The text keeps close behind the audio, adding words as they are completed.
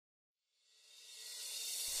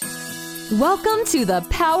Welcome to the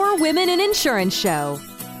Power Women in Insurance Show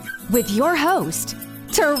with your host,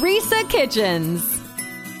 Teresa Kitchens.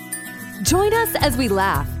 Join us as we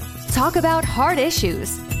laugh, talk about hard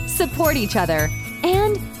issues, support each other,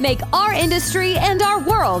 and make our industry and our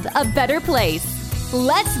world a better place.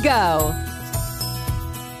 Let's go.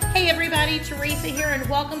 Hey everybody, Teresa here, and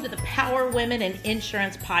welcome to the Power Women in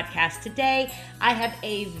Insurance podcast. Today, I have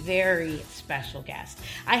a very special guest.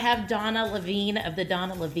 I have Donna Levine of the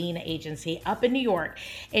Donna Levine Agency up in New York,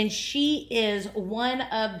 and she is one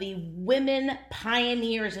of the women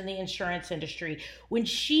pioneers in the insurance industry. When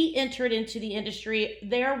she entered into the industry,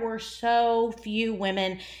 there were so few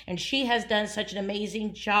women, and she has done such an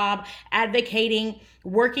amazing job advocating,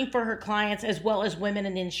 working for her clients, as well as women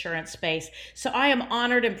in the insurance space. So I am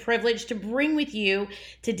honored and privileged to bring with you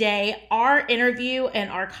today our interview and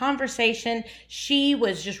our conversation. She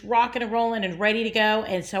was just rocking and rolling and ready to go.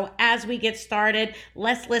 And so as we get started,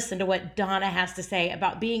 let's listen to what Donna has to say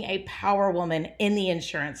about being a power woman in the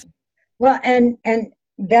insurance. Well, and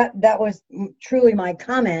that was truly my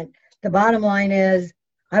comment. The bottom line is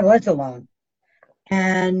I was alone.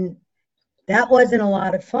 And that wasn't a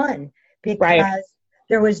lot of fun because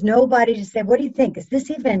there was nobody to say, what do you think? Is this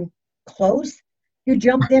even close? You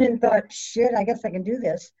jumped in and thought, shit, I guess I can do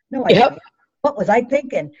this. No, I didn't. What was I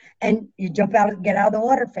thinking? And you jump out and get out of the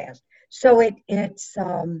water fast. So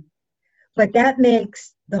but that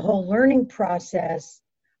makes the whole learning process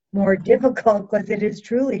more difficult because it is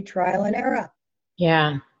truly trial and error.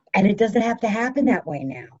 Yeah. And it doesn't have to happen that way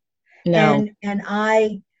now. No. And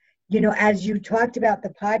I, as you talked about the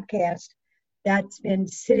podcast, that's been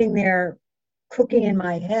sitting there cooking in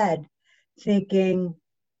my head, thinking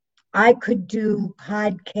I could do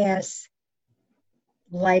podcasts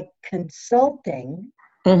like consulting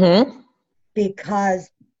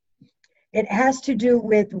because it has to do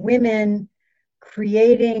with women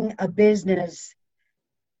creating a business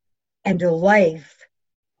and a life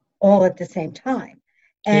all at the same time.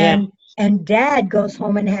 And dad goes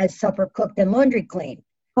home and has supper cooked and laundry cleaned.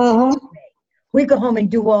 We go home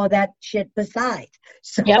and do all that shit besides.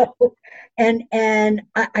 So, and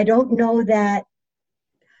I don't know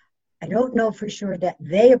for sure that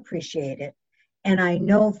they appreciate it. And I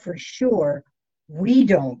know for sure we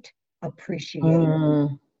don't appreciate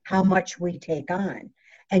how much we take on.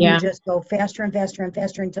 And you just go faster and faster and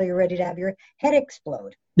faster until you're ready to have your head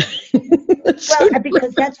explode.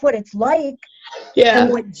 Because that's what it's like. Yeah.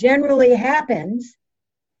 And what generally happens,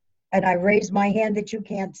 and I raise my hand that you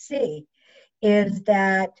can't see, is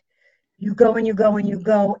that you go and you go and you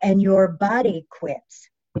go and your body quits.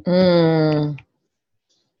 I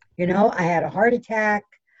had a heart attack,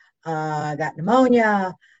 got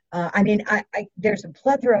pneumonia. I there's a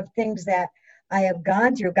plethora of things that I have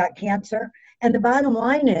gone through, got cancer. And the bottom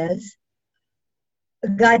line is,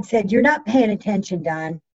 God said, you're not paying attention,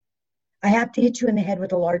 Don. I have to hit you in the head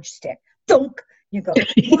with a large stick. Dunk. You go,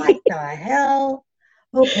 what the hell?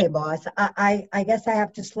 Okay, boss, I guess I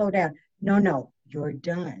have to slow down. No, you're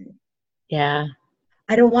done. Yeah.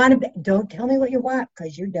 I don't want to, don't tell me what you want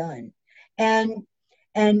because you're done. And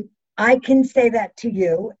I can say that to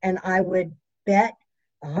you, and I would bet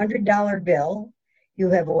 $100 bill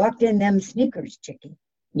you have walked in them sneakers, chickie.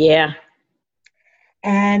 Yeah.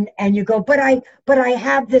 And you go, but I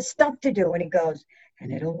have this stuff to do. And he goes,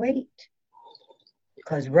 and it'll wait.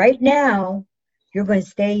 Because right now, you're going to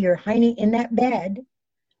stay your hiney in that bed,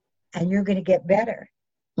 and you're going to get better.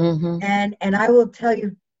 And I will tell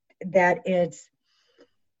you that it's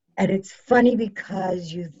funny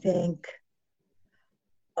because you think,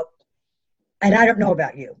 and I don't know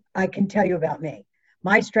about you. I can tell you about me.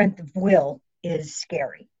 My strength of will is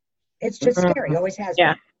scary. It's just scary. Always has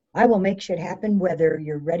been. I will make shit happen whether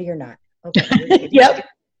you're ready or not. Okay.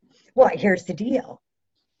 Well, here's the deal.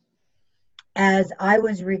 As I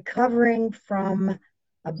was recovering from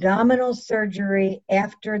abdominal surgery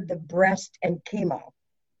after the breast and chemo.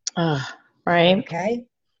 Right. Okay.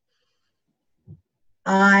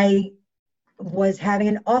 I was having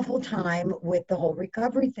an awful time with the whole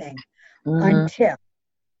recovery thing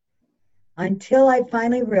until I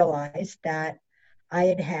finally realized that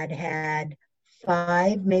I had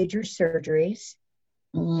 5 major surgeries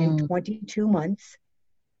in 22 months.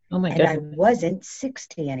 Oh my God. And I wasn't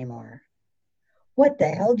 60 anymore. What the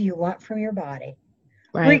hell do you want from your body?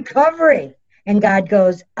 Recovery. And God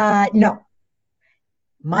goes, no.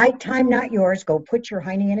 My time, not yours. Go put your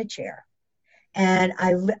hiney in a chair. And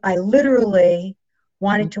I literally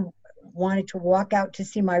wanted to walk out to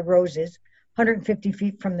see my roses, 150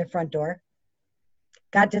 feet from the front door.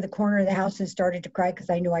 Got to the corner of the house and started to cry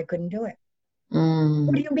because I knew I couldn't do it.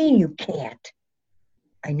 What do you mean you can't?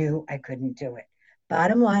 I knew I couldn't do it.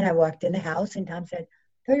 bottom line, I walked in the house and Tom said,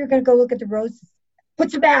 "Oh, you're going to go look at the roses.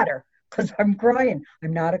 What's the matter?" Because I'm crying.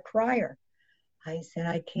 I'm not a crier. I said,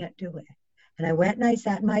 "I can't do it." And I went and I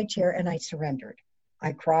sat in my chair and I surrendered.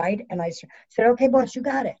 I cried and I said, "Okay, boss, you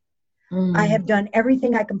got it. I have done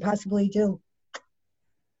everything I can possibly do."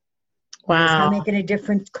 Wow. It's not making a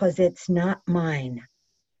difference because it's not mine.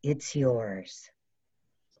 It's yours.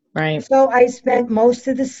 Right. So I spent most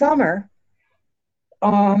of the summer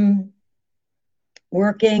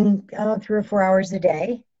working 3 or 4 hours a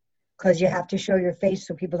day, because you have to show your face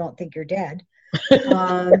so people don't think you're dead.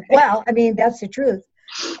 Well, I mean, that's the truth.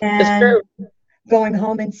 And going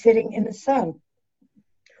home and sitting in the sun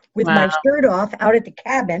with my shirt off out at the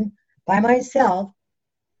cabin by myself,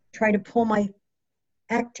 trying to pull my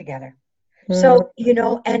act together. So, you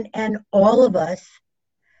know, and all of us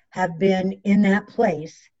have been in that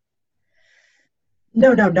place.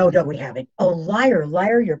 No, we haven't. Oh,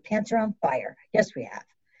 liar, your pants are on fire. Yes, we have.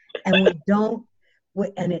 And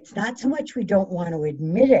and it's not so much we don't want to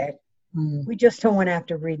admit it, we just don't want to have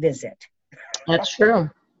to revisit. That's true.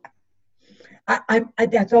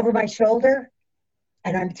 That's over my shoulder,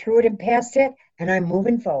 and I'm through it and past it, and I'm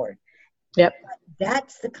moving forward. Yep.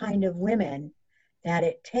 That's the kind of women that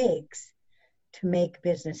it takes to make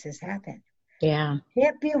businesses happen. Yeah. You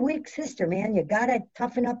can't be a weak sister, man. You got to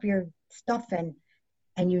toughen up your stuff, and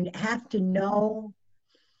you have to know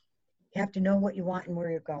what you want and where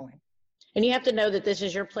you're going. And you have to know that this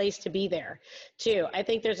is your place to be there too. I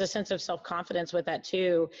think there's a sense of self-confidence with that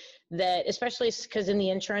too, that especially because in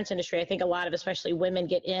the insurance industry, I think a lot of especially women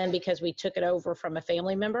get in because we took it over from a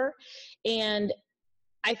family member. And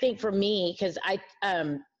I think for me, because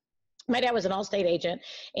my dad was an Allstate agent,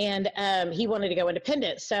 and he wanted to go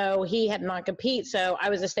independent. So he had non-compete. So I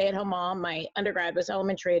was a stay-at-home mom. My undergrad was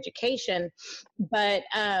elementary education, but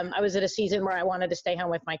I was at a season where I wanted to stay home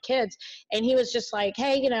with my kids. And he was just like,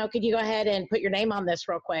 "Hey, you know, could you go ahead and put your name on this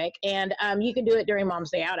real quick? And you can do it during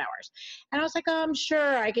mom's day out hours." And I was like, "I'm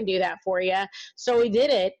sure I can do that for you." So we did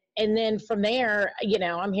it. And then from there, you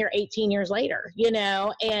know, I'm here 18 years later, you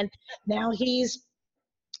know, and now he's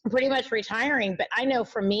pretty much retiring. But I know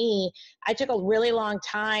for me, I took a really long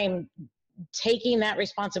time taking that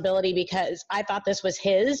responsibility because I thought this was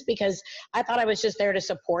his, because I thought I was just there to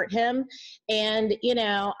support him. And, you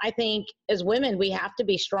know, I think as women, we have to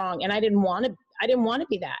be strong. And I didn't want to be that. I didn't want to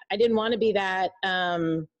be that. I didn't want to be that.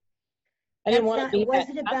 It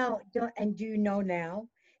wasn't about, and do you know now,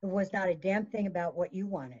 it was not a damn thing about what you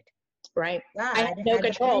wanted. Right. God I had no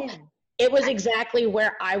control. It was exactly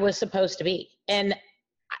where I was supposed to be. And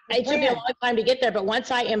it took me a long time to get there, but once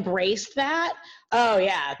I embraced that, oh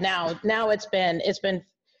yeah, now it's been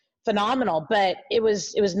phenomenal. But it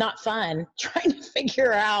was not fun trying to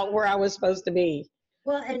figure out where I was supposed to be.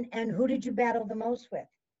 Well, and who did you battle the most with?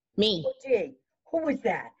 Me. Oh, gee, who was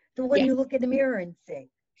that? The one you look in the mirror and say,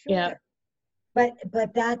 "Sure." Yeah. But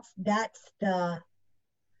that's the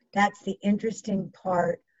interesting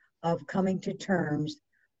part of coming to terms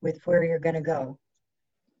with where you're going to go.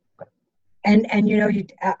 And you know,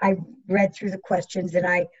 I read through the questions and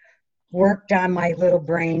I worked on my little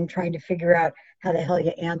brain trying to figure out how the hell you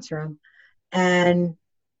answer them.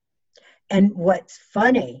 And what's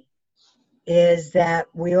funny is that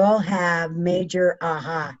we all have major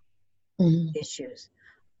aha issues.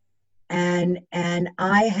 And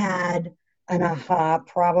I had an aha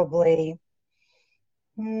probably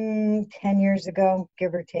 10 years ago,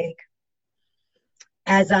 give or take,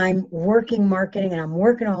 as I'm working marketing and I'm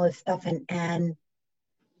working all this stuff, and I'm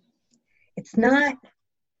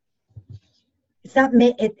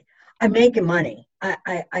making money.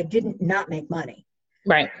 I didn't not make money.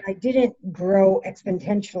 Right. I didn't grow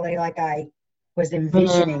exponentially like I was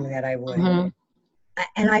envisioning that I would.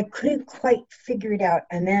 And I couldn't quite figure it out.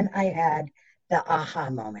 And then I had the aha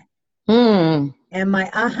moment. And my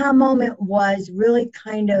aha moment was really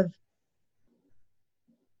kind of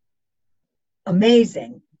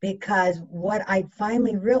amazing, because what I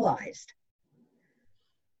finally realized,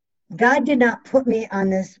 God did not put me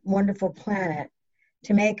on this wonderful planet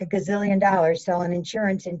to make a gazillion dollars selling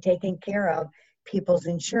insurance and taking care of people's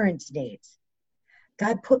insurance needs.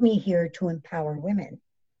 God put me here to empower women.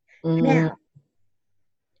 Now,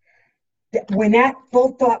 when that full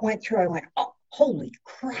thought went through, I went, "Oh, holy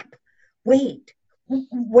crap. Wait,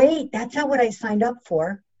 that's not what I signed up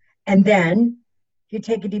for." And then you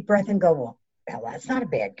take a deep breath and go, well, that's not a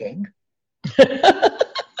bad gig.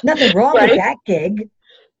 Nothing wrong with that gig.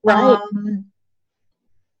 Right.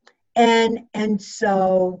 And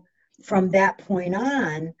so from that point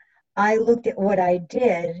on, I looked at what I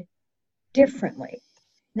did differently.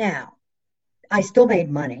 Now, I still made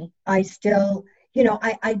money. I still, you know,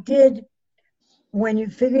 I did when you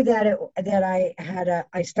figure that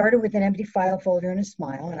I started with an empty file folder and a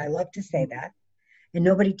smile, and I love to say that, and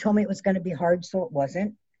nobody told me it was going to be hard, so it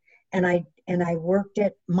wasn't, and I worked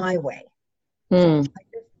it my way. Mm.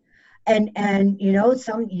 And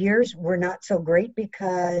some years were not so great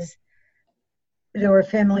because there were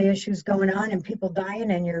family issues going on and people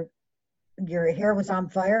dying, and your hair was on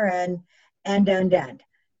fire, and. Mm-hmm.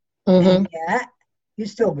 And yet you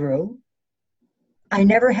still grew. I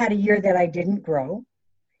never had a year that I didn't grow,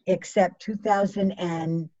 except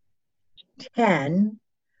 2010,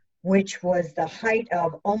 which was the height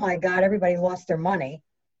of, oh my God, everybody lost their money.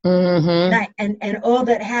 Mm-hmm. And all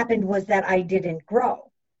that happened was that I didn't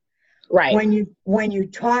grow. Right. When you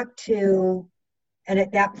talk to, and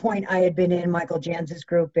at that point I had been in Michael Janz's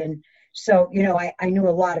group, and so I knew a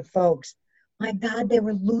lot of folks. My God, they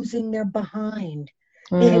were losing their behind.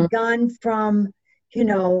 They had gone from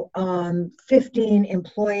 15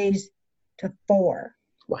 employees to 4.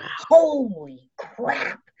 Wow. Holy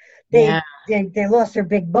crap. They lost their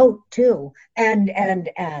big boat too, and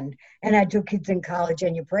had 2 kids in college,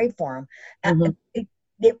 and you pray for them.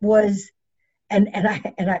 It was, and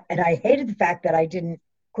I hated the fact that I didn't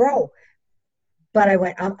grow, but I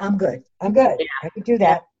went, I'm good. Yeah. I could do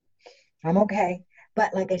that. I'm okay.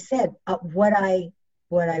 But like I said, what I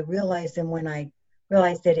realized, and when I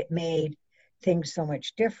realized that it made things so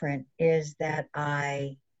much different, is that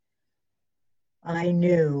I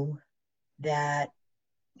knew that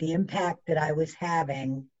the impact that I was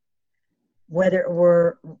having, whether it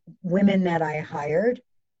were women that I hired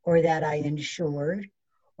or that I insured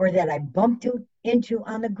or that I bumped into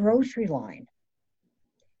on the grocery line,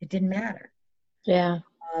 it didn't matter. Yeah.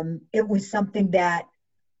 It was something that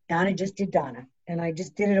Donna just did Donna, and I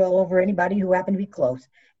just did it all over anybody who happened to be close.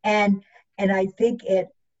 And I think it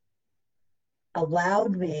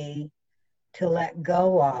allowed me to let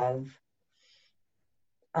go of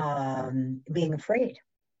being afraid.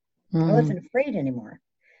 I wasn't afraid anymore.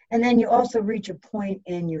 And then you also reach a point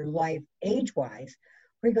in your life, age-wise,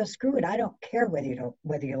 where you go, screw it, I don't care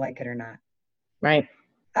whether you like it or not. Right.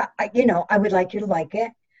 I would like you to like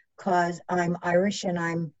it because I'm Irish and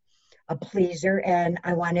I'm a pleaser and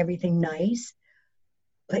I want everything nice.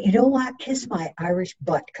 But you know what? Kiss my Irish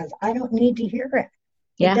butt, because I don't need to hear it.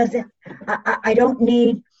 Yeah. It doesn't. I don't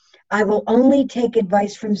need. I will only take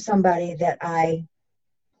advice from somebody that I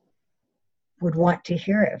would want to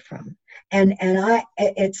hear it from. And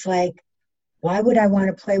it's like, why would I want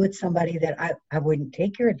to play with somebody that I wouldn't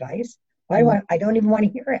take your advice? Why do I don't even want to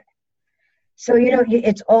hear it? So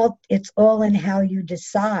it's all in how you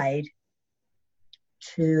decide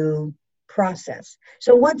to process.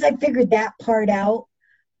 So once I figured that part out,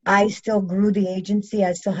 I still grew the agency.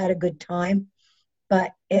 I still had a good time,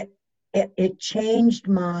 but it changed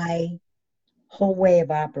my whole way of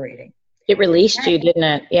operating. It released you, didn't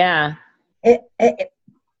it? Yeah. It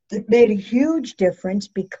made a huge difference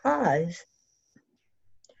because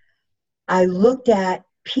I looked at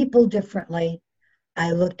people differently.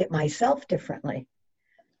 I looked at myself differently.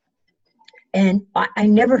 And I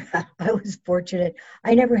was fortunate.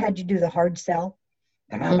 I never had to do the hard sell.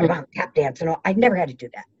 Tap dance and all. I never had to do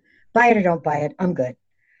that. Buy it or don't buy it. I'm good.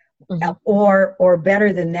 Or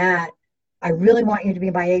better than that, I really want you to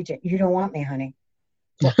be my agent. You don't want me, honey.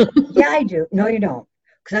 Well, yeah, I do. No, you don't.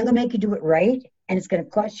 Because I'm going to make you do it right, and it's going to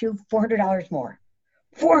cost you $400 more.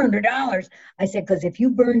 $400. I said, because if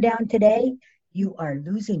you burn down today, you are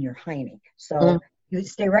losing your hiney. So you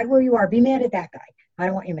stay right where you are. Be mad at that guy. I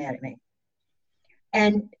don't want you mad at me.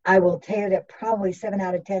 And I will tell you that probably 7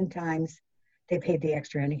 out of 10 times they paid the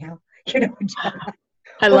extra anyhow.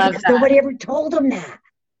 I love that. Nobody ever told them that.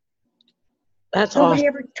 That's Nobody awesome.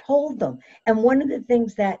 ever told them. And one of the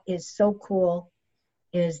things that is so cool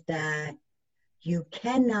is that you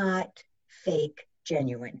cannot fake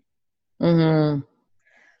genuine. We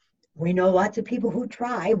know lots of people who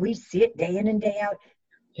try. We see it day in and day out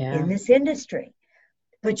in this industry.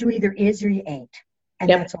 But you either is or you ain't. And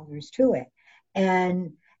that's all there is to it.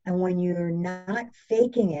 And when you're not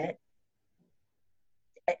faking it,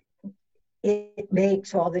 it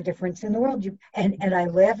makes all the difference in the world. And I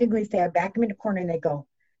laughingly say, I back them in the corner and they go,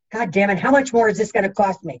 God damn it, how much more is this going to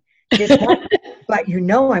cost me? But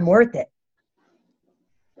I'm worth it.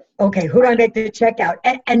 Okay, who do I make the check out?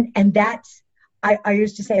 And that's, I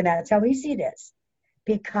used to say that's how easy it is.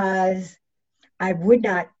 Because I would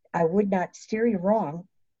not steer you wrong.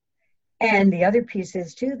 And the other piece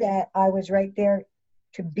is too that I was right there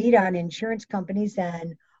to beat on insurance companies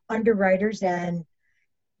and underwriters and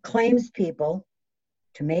claims people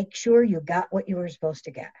to make sure you got what you were supposed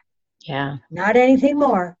to get. Yeah. Not anything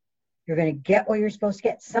more. You're going to get what you're supposed to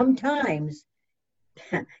get. Sometimes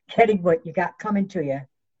getting what you got coming to you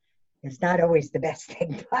is not always the best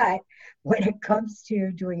thing. But when it comes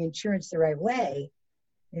to doing insurance the right way,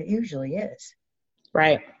 it usually is.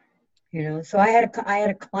 Right. So I had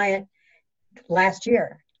a client last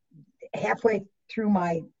year, halfway through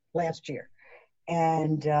my last year,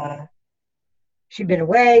 and she'd been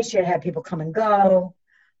away. She had people come and go,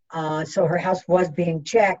 so her house was being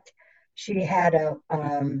checked. She had a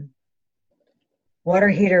water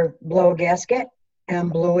heater blow a gasket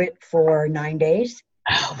and blew it for 9 days.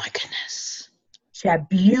 Oh my goodness. She had a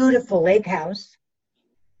beautiful lake house,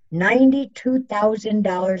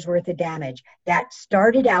 $92,000 worth of damage. That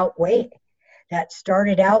started out with,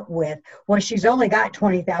 well, she's only got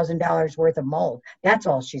 $20,000 worth of mold. That's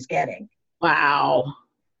all she's getting. Wow.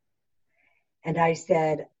 And I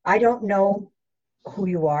said, I don't know who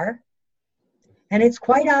you are. And it's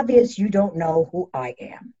quite obvious you don't know who I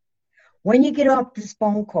am. When you get off this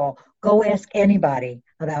phone call, go ask anybody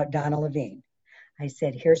about Donna Levine. I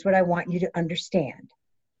said, here's what I want you to understand.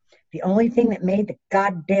 The only thing that made the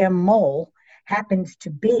goddamn mole happens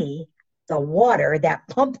to be the water that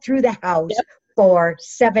pumped through the house for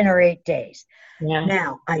 7 or 8 days. Yeah.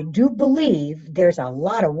 Now, I do believe there's a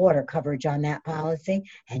lot of water coverage on that policy,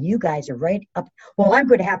 and you guys are right up. Well, I'm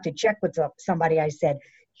going to have to check with somebody. I said,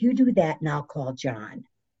 you do that and I'll call John.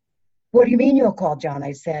 What do you mean you'll call John?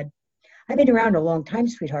 I said, I've been around a long time,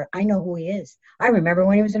 sweetheart. I know who he is. I remember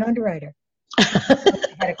when he was an underwriter.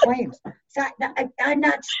 Had a claims. So I'm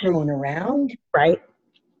not screwing around. Right.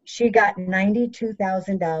 She got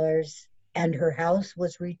 $92,000 and her house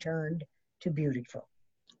was returned to beautiful.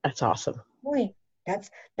 That's awesome. Wait, that's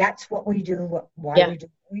what we do. Why we do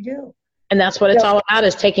what we do. And that's what it's all about,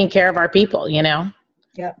 is taking care of our people,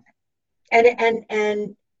 Yep.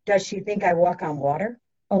 And does she think I walk on water?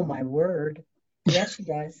 Oh my word. Yes, she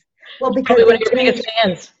does. Well, because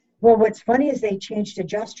what's funny is they changed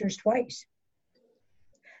adjusters twice.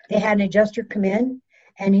 They had an adjuster come in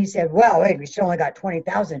and he said, well, wait, we still only got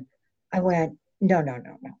 20,000. I went, no,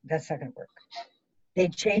 that's not going to work. They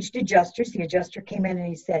changed adjusters. The adjuster came in and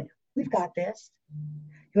he said, we've got this.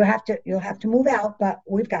 You'll have to move out, but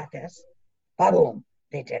we've got this. Boom.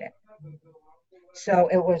 They did it. So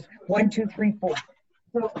it was 1, 2, 3, 4.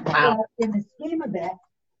 So in the scheme of it,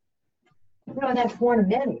 that's one of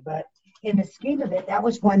many, but in the scheme of it, that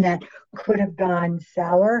was one that could have gone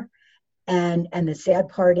sour. And the sad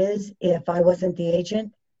part is, if I wasn't the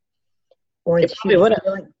agent, or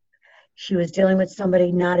she was dealing with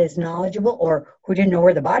somebody not as knowledgeable or who didn't know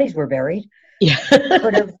where the bodies were buried, it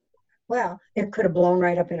could have blown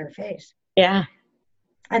right up in her face. Yeah.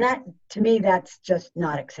 And that, to me, that's just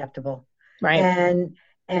not acceptable. Right.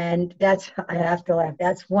 And that's, I have to laugh.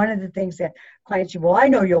 That's one of the things that clients say, well, I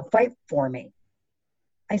know you'll fight for me.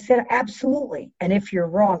 I said, absolutely. And if you're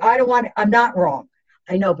wrong, I'm not wrong.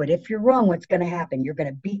 I know, but if you're wrong, what's going to happen? You're going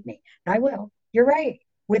to beat me. And I will. You're right.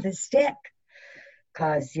 With a stick.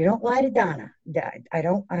 Because you don't lie to Donna.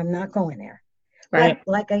 I'm not going there. Right.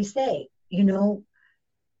 But like I say,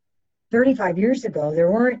 35 years ago, there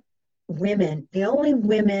weren't women. The only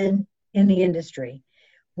women in the industry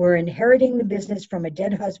were inheriting the business from a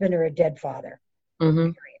dead husband or a dead father.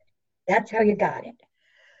 Mm-hmm. That's how you got it.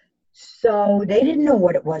 So they didn't know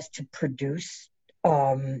what it was to produce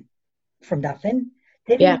from nothing.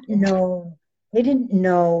 They didn't know. They didn't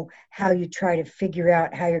know how you try to figure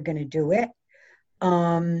out how you're going to do it.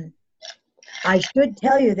 I should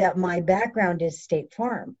tell you that my background is State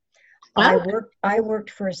Farm. Wow. I worked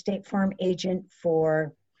for a State Farm agent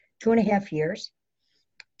for 2.5 years.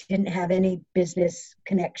 Didn't have any business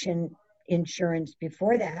connection insurance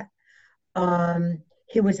before that.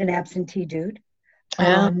 He was an absentee dude.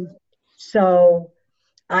 So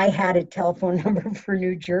I had a telephone number for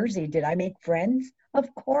New Jersey. Did I make friends?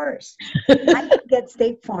 Of course. I could get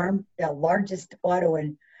State Farm, the largest auto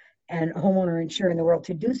and homeowner insurer in the world,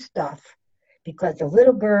 to do stuff because the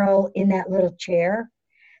little girl in that little chair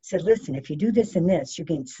said, listen, if you do this and this, you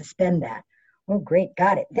can suspend that. Oh, great.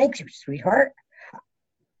 Got it. Thanks, you sweetheart.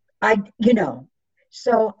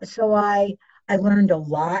 So I learned a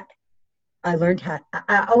lot. I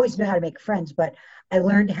always knew how to make friends, but I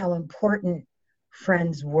learned how important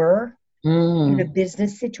friends were in a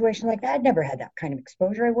business situation like that. I'd never had that kind of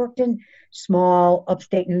exposure. I worked in small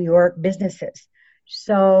upstate New York businesses.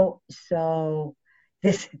 So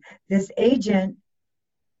this agent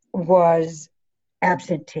was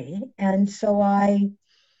absentee. And so I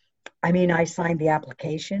signed the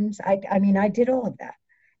applications. I did all of that.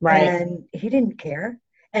 Right. And he didn't care.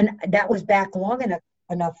 And that was back long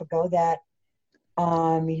enough ago that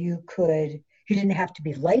you didn't have to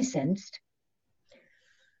be licensed.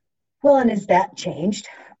 Well, and as that changed,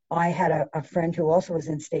 I had a friend who also was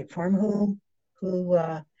in State Farm who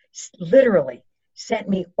literally sent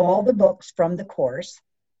me all the books from the course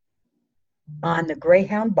on the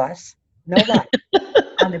Greyhound bus. No lie.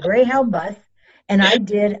 On the Greyhound bus. And I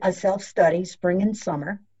did a self-study spring and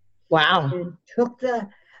summer. Wow. And took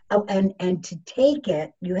and to take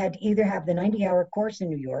it, you had to either have the 90-hour course in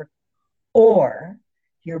New York, or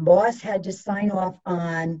your boss had to sign off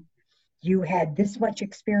on you had this much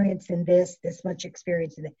experience in this much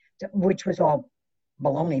experience in that, which was all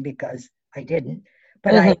baloney because I didn't.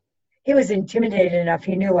 But he was intimidated enough.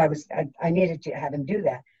 He knew I needed to have him do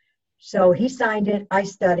that. So he signed it. I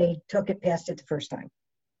studied, took it, passed it the first time.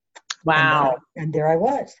 Wow. And there I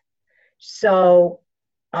was. So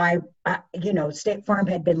I State Farm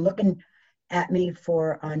had been looking at me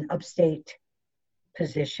for an upstate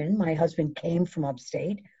position. My husband came from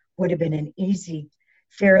upstate. Would have been an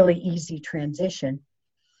fairly easy transition.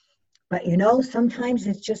 But sometimes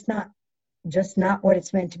it's just not what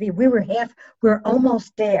it's meant to be. We were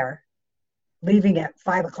almost there, leaving at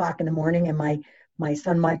 5 o'clock in the morning, and my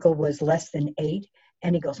son Michael was less than 8,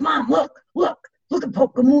 and he goes, "Mom, look at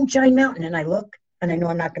Polka Moonshine Mountain." And I look, and I know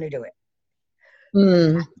I'm not going to do it.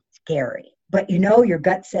 That's scary. But your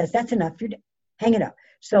gut says, that's enough. Hang it up.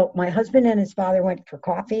 So my husband and his father went for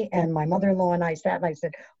coffee, and my mother-in-law and I sat, and I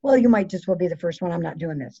said, well, you might just well be the first one. I'm not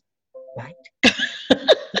doing this. What?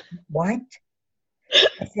 What?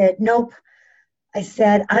 I said, nope. I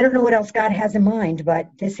said, I don't know what else God has in mind, but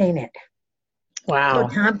this ain't it. Wow.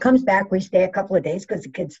 So Tom comes back. We stay a couple of days because the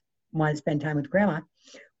kids want to spend time with grandma.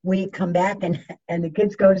 We come back, and the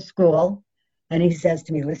kids go to school, and he says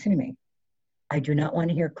to me, listen to me. I do not want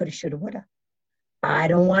to hear coulda, shoulda, woulda. I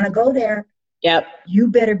don't want to go there. Yep. You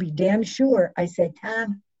better be damn sure. I said,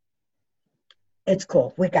 Tom, it's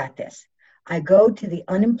cool. We got this. I go to the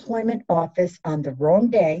unemployment office on the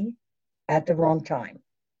wrong day at the wrong time.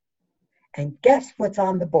 And guess what's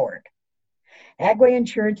on the board? Agway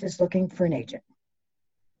Insurance is looking for an agent.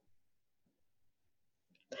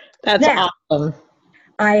 That's awesome.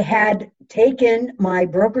 I had taken my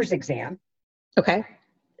broker's exam. Okay.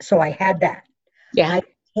 So I had that. Yeah. I'd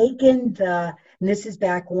taken and this is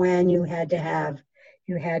back when you had to have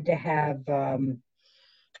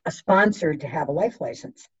a sponsor to have a life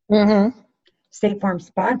license. State Farm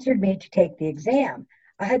sponsored me to take the exam.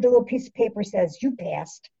 I had the little piece of paper says you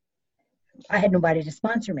passed. I had nobody to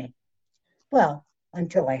sponsor me. Well,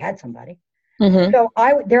 until I had somebody. So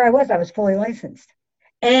I was fully licensed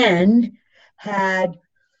and had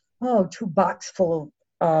 2 boxes full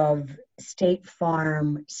of State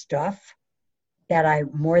Farm stuff that I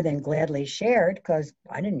more than gladly shared because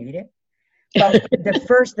I didn't need it. But the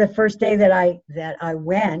first day that I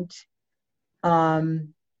went,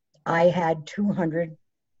 I had 200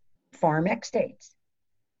 Farm X dates.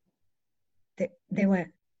 They went,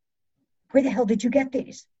 where the hell did you get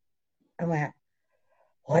these? I went,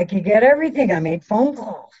 like you get everything. I made phone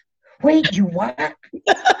calls. Wait, you what?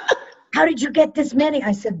 How did you get this many?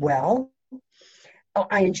 I said, well,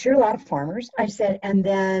 I insure a lot of farmers. I said, and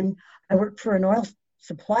then I worked for an oil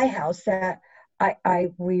supply house that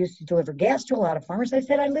we used to deliver gas to a lot of farmers. I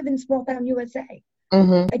said, I live in small town USA.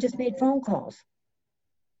 I just made phone calls.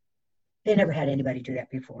 They never had anybody do that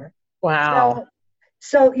before. Wow.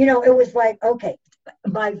 So it was like, okay,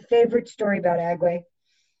 my favorite story about Agway,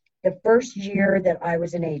 the first year that I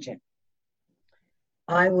was an agent,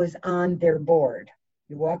 I was on their board.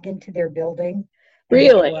 You walk into their building.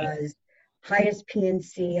 Really? It was highest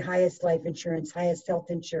P&C, highest life insurance, highest health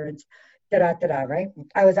insurance, right?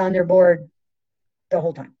 I was on their board the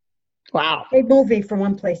whole time. Wow. They moved me from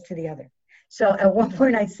one place to the other. So at one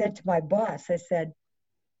point I said to my boss, I said,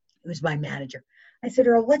 it was my manager. I said,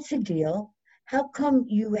 Earl, what's the deal? How come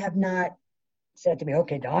you have not said to me,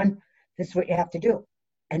 okay, Dawn, this is what you have to do?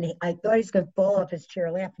 And I thought he's going to fall off his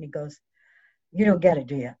chair laughing. He goes, you don't get it,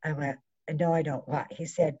 do you? I went, no, I don't. Why? He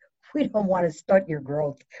said, we don't want to stunt your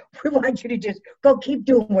growth. We want you to just go keep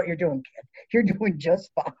doing what you're doing, kid. You're doing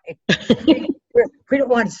just fine. We don't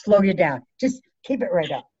want to slow you down. Just keep it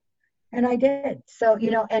right up. And I did. So,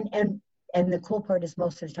 and the cool part is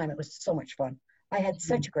most of the time it was so much fun. I had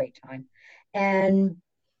such a great time. And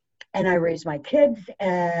I raised my kids,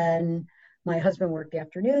 and my husband worked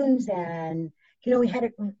afternoons, and we had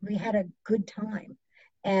a good time.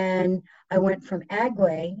 And I went from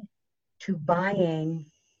Agway to buying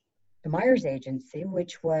the Myers Agency,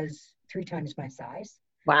 which was 3 times my size.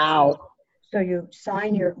 Wow. So you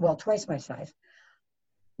sign twice my size.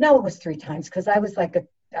 No, it was 3 times because I was like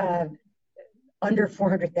under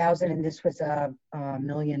 400,000, and this was a $1.3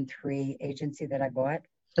 million agency that I bought.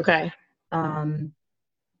 Okay.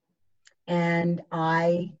 And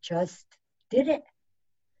I just did it.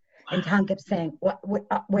 And Tom kept saying,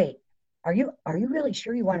 wait, are you really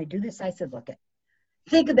sure you want to do this? I said, look,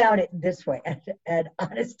 think about it this way. And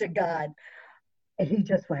honest to God, and he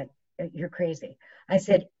just went, you're crazy. I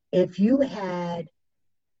said, if you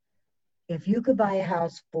could buy a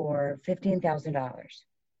house for $15,000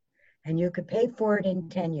 and you could pay for it in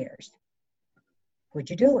 10 years, would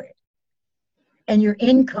you do it? And your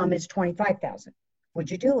income is $25,000. Would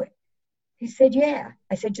you do it? He said, yeah.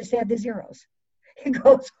 I said, just add the zeros. He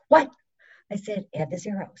goes, what? I said, add the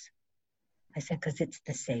zeros. I said, because it's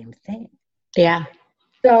the same thing. Yeah.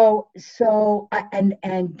 So I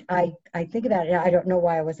think about it. I don't know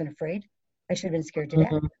why I wasn't afraid. I should have been scared to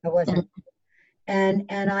death. I wasn't. And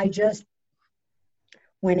I just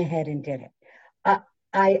went ahead and did it.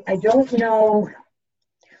 I don't know.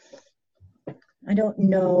 I don't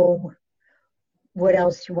know what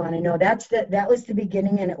else you want to know. That was the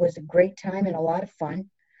beginning, and it was a great time and a lot of fun.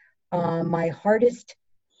 My hardest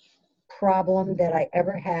problem that I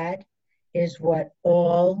ever had is what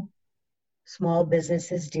all small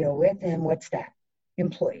businesses deal with, and what's that?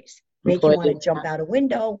 Employees. Make you want to jump out a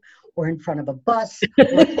window or in front of a bus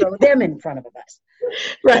or throw them in front of a bus.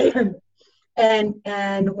 Right. And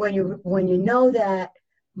when you know that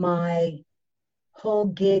my whole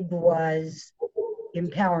gig was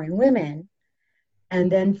empowering women, and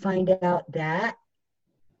then find out that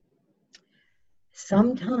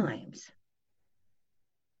sometimes,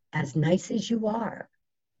 as nice as you are,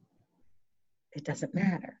 it doesn't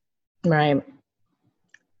matter. Right.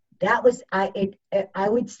 That was, I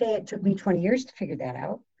would say it took me 20 years to figure that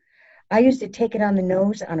out. I used to take it on the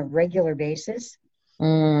nose on a regular basis. But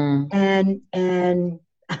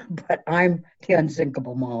I'm the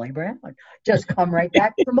unsinkable Molly Brown. Just come right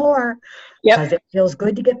back for more. Because it feels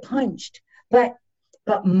good to get punched. But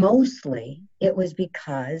mostly it was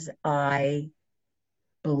because I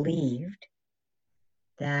believed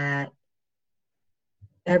that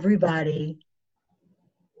everybody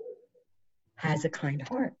has a kind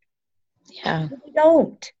heart. Yeah. They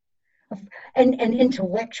don't. And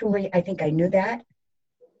intellectually, I think I knew that.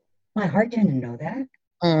 My heart didn't know that.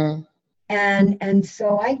 And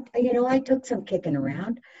so I took some kicking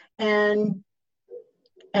around, and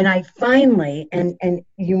I finally, and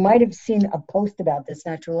you might have seen a post about this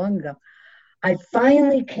not too long ago, I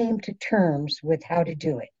finally came to terms with how to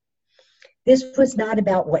do it. This was not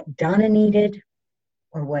about what Donna needed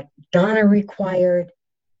or what Donna required.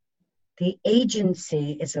 The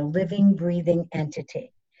agency is a living, breathing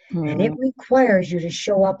entity, and it requires you to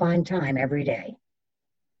show up on time every day.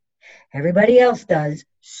 Everybody else does,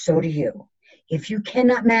 so do you. If you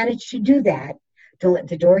cannot manage to do that, don't let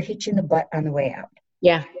the door hit you in the butt on the way out.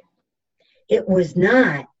 Yeah. It was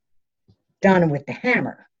not done with the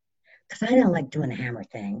hammer, because I don't like doing the hammer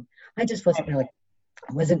thing. I just wasn't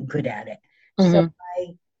good at it. So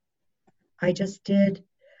I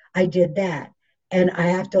did that. And I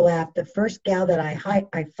have to laugh. The first gal that I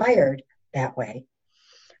fired that way,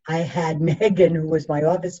 I had Megan, who was my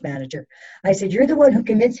office manager. I said, you're the one who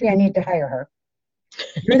convinced me I need to hire her.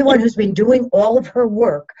 You're the one who's been doing all of her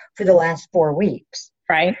work for the last 4 weeks.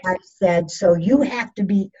 Right. I said, so you have to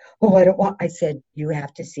be, I said, you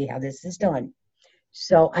have to see how this is done.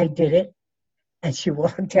 So I did it. And she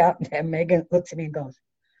walked out, and Megan looks at me and goes,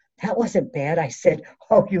 that wasn't bad. I said,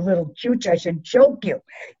 oh, you little chooch, I should choke you.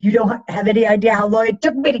 You don't have any idea how long it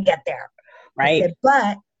took me to get there. Right. I said,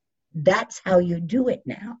 but that's how you do it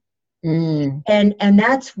now. And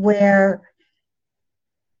that's where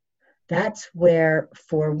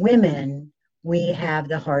for women, we have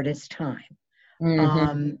the hardest time.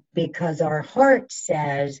 Because our heart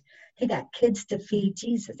says, they got kids to feed,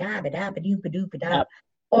 Jesus,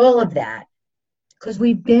 all of that. Because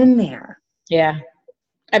we've been there. Yeah.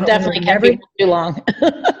 I've definitely kept people too long.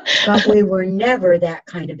 But we were never that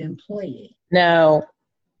kind of employee. No.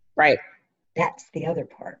 Right. That's the other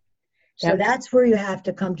part. So that's where you have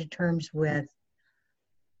to come to terms with,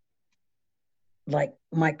 like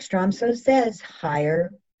Mike Stromso says,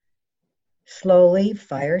 hire slowly,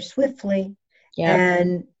 fire swiftly. Yeah.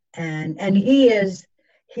 And he's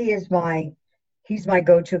my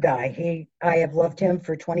go-to guy. I have loved him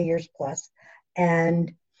for 20 years plus.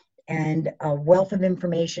 And a wealth of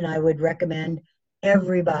information. I would recommend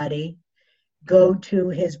everybody go to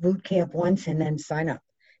his boot camp once and then sign up,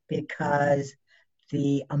 because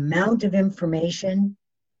the amount of information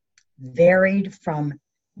varied from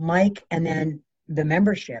Mike, and then the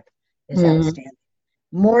membership is outstanding,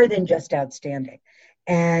 more than just outstanding.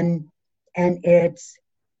 And it's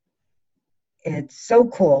so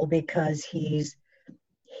cool because he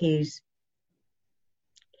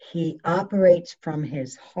operates from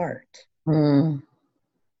his heart,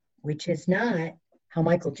 which is not how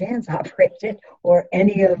Michael Jans operated or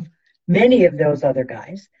many of those other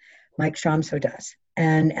guys. Mike Stromsoe does.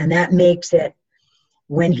 And that makes it,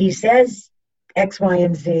 when he says X, Y,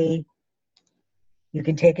 and Z, you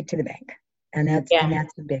can take it to the bank. And that's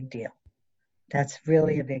a big deal. That's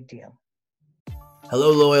really a big deal.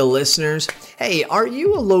 Hello, loyal listeners. Hey, are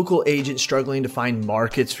you a local agent struggling to find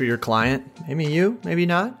markets for your client? Maybe you, maybe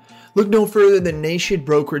not. Look no further than Nation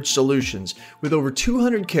Brokerage Solutions. With over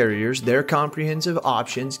 200 carriers, their comprehensive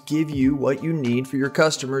options give you what you need for your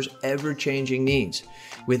customers' ever-changing needs.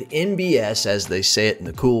 With NBS, as they say it in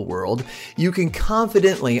the cool world, you can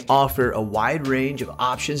confidently offer a wide range of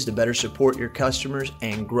options to better support your customers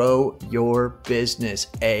and grow your business,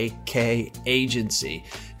 AK Agency.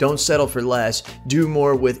 Don't settle for less. Do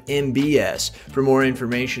more with NBS. For more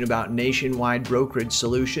information about nationwide brokerage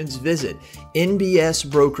solutions, visit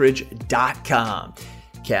nbsbrokerage.com.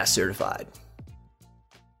 CAS certified.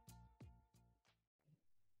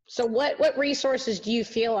 So what resources do you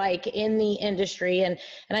feel like in the industry, and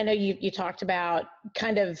I know you talked about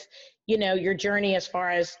kind of, your journey as far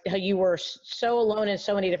as how you were so alone in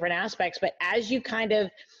so many different aspects, but as you kind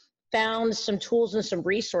of found some tools and some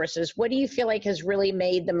resources, what do you feel like has really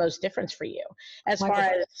made the most difference for you as far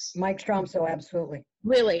as Mike Stromsoe? Absolutely.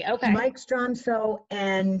 Really? Okay. Mike Stromsoe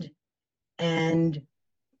and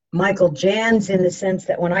Michael Jans, in the sense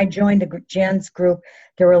that when I joined the Jans group,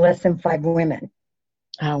 there were less than 5 women.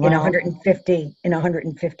 Oh, wow. In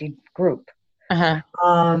 150 group.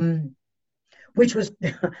 Which was,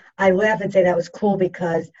 I laugh and say that was cool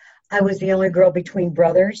because I was the only girl between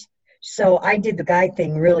brothers. So I did the guy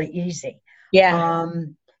thing really easy. Yeah.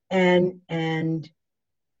 And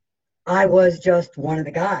I was just one of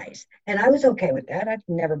the guys. And I was okay with that. It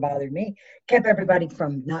never bothered me. Kept everybody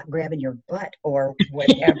from not grabbing your butt or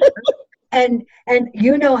whatever. and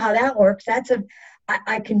you know how that works.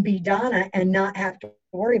 I can be Donna and not have to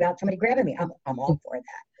worry about somebody grabbing me. I'm all for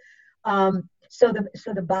that. So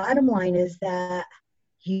the bottom line is that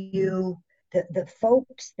the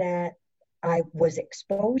folks that I was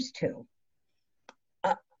exposed to,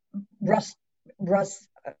 Russ,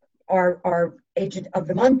 our agent of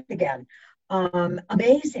the month again,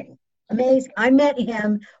 amazing. I met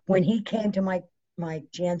him when he came to Mike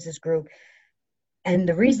Jans's group, and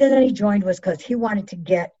the reason that he joined was because he wanted to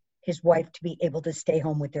get his wife to be able to stay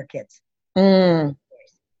home with their kids.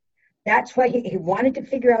 That's why he wanted to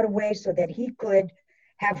figure out a way so that he could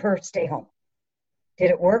have her stay home. Did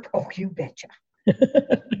it work? Oh, you betcha.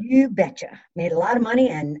 You betcha. Made a lot of money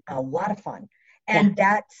and a lot of fun. And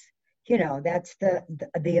that's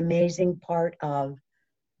the amazing part of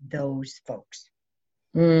those folks.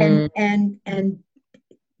 And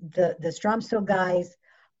the Stromsoe guys,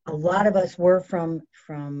 a lot of us were from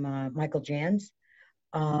Michael Jans.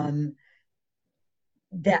 That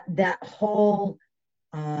whole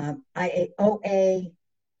IAOA,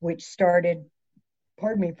 which started,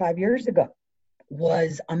 5 years ago,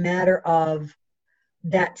 was a matter of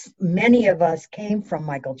that many of us came from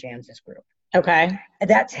Michael Jans's group. Okay.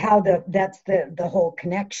 That's how that's the whole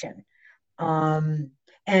connection. And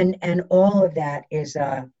all of that is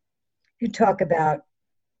you talk about,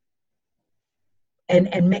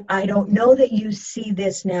 and I don't know that you see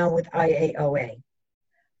this now with IAOA.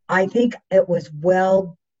 I think it was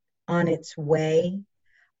well on its way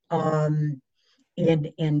in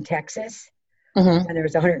Texas, and there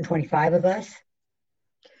was 125 of us.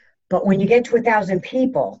 But when you get to 1,000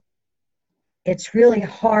 people, it's really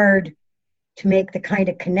hard to make the kind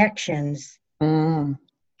of connections.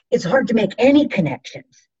 It's hard to make any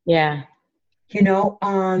connections. Yeah.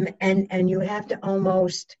 And you have to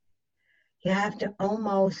almost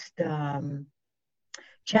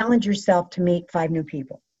challenge yourself to meet 5 new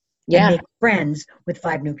people. Yeah. And make friends with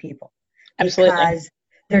 5 new people. Absolutely. Because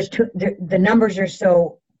the numbers are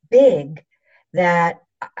so big that,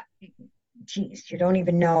 geez, you don't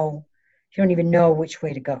even know which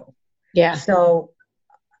way to go. Yeah. So,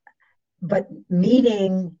 but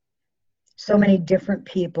meeting so many different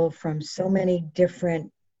people from so many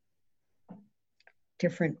different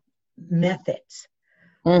methods,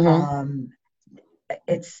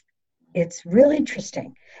 it's really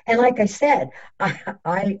interesting. And like I said,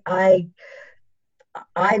 I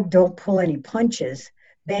don't pull any punches,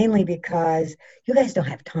 mainly because you guys don't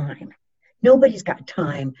have time. Nobody's got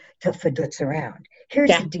time to fadoots around. Here's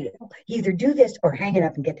the deal. You either do this or hang it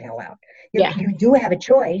up and get the hell out. You do have a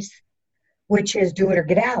choice, which is do it or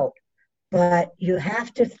get out. But you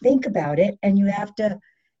have to think about it, and you have to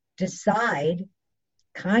decide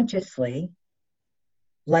consciously,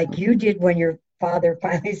 like you did when your father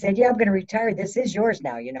finally said, I'm going to retire. This is yours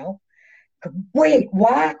now, Wait,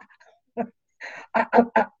 what?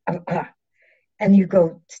 And you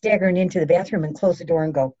go staggering into the bathroom and close the door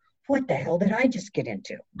and go, what the hell did I just get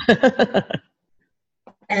into?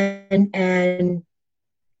 and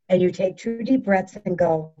you take 2 deep breaths and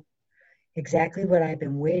go, exactly what I've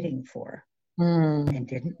been waiting for and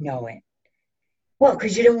didn't know it. Well,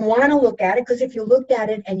 because you didn't want to look at it, because if you looked at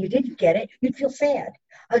it and you didn't get it, you'd feel sad.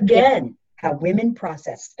 Again, how women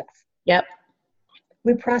process stuff. Yep.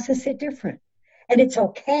 We process it different. And it's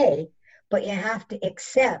okay, but you have to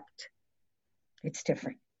accept it's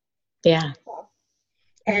different. Yeah.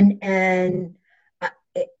 And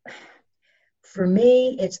for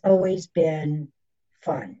me, it's always been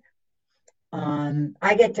fun.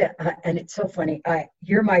 I get to, and it's so funny.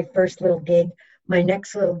 You're my first little gig. My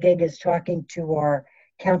next little gig is talking to our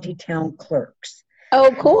county town clerks.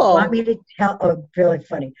 Oh, cool. They want me to tell, really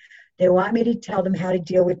funny. They want me to tell them how to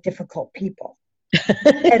deal with difficult people.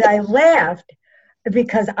 And I laughed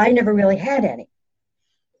because I never really had any.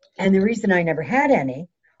 And the reason I never had any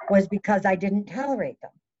was because I didn't tolerate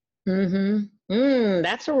them.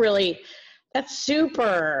 That's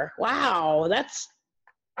super. Wow.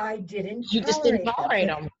 I didn't. You just didn't tolerate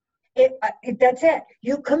them. That's it.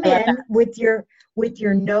 You come in with your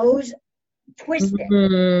nose twisted.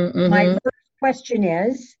 My first question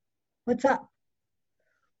is, what's up?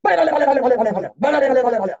 And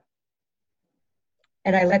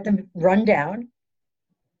I let them run down.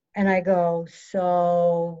 And I go,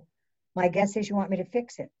 so my guess is you want me to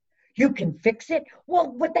fix it. You can fix it?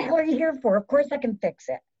 Well, what the hell are you here for? Of course I can fix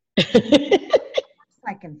it.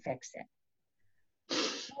 I can fix it.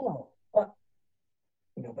 Oh, well,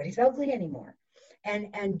 nobody's ugly anymore.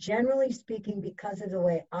 And generally speaking, because of the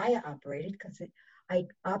way I operated, because I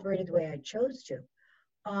operated the way I chose to,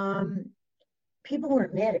 people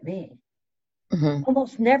weren't mad at me.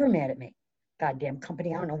 Almost never mad at me. Goddamn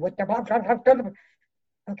company, I don't know what they're about.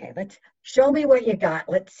 Okay, let's show me what you got.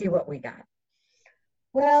 Let's see what we got.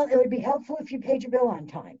 Well, it would be helpful if you paid your bill on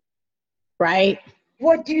time. Right.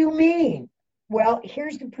 What do you mean? Well,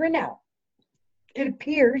 here's the printout. It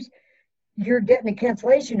appears you're getting a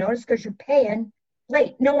cancellation notice because you're paying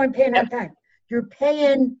late. No, I'm paying on time. You're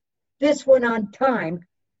paying this one on time.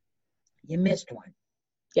 You missed one.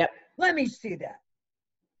 Yep. Let me see that.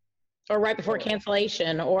 Or right before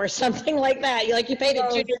cancellation or something like that. You paid it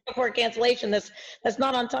 2 days before cancellation. That's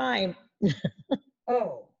not on time.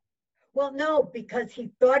 Oh, well, no, because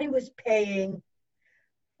he thought he was paying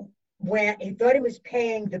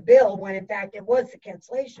the bill when in fact it was the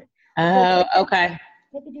cancellation. Oh, okay.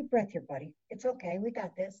 Take a deep breath here, buddy. It's okay. We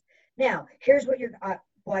got this. Now, here's what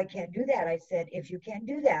well, I can't do that. I said, if you can't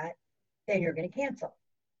do that, then you're going to cancel.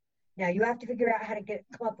 Now you have to figure out how to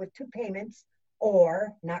come up with 2 payments.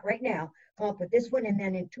 Or, not right now, come up with this one, and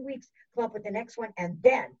then in 2 weeks, come up with the next one, and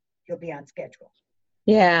then you'll be on schedule.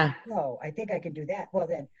 Yeah. Oh, I think I can do that. Well,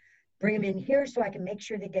 then, bring them in here so I can make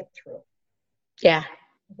sure they get through. Yeah.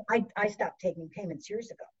 I stopped taking payments years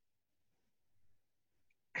ago.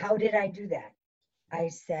 How did I do that? I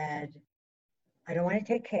said, I don't want to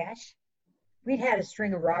take cash. We'd had a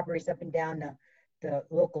string of robberies up and down the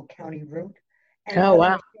local county route. And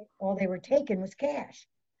wow. All they were taking was cash.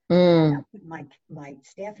 Not put my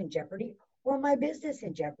staff in jeopardy or my business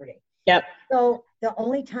in jeopardy. Yep. So the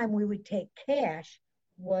only time we would take cash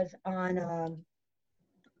was on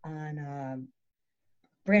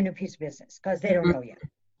brand new piece of business because they don't know yet.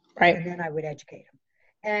 Right. And then I would educate them.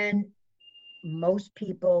 And most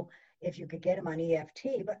people, if you could get them on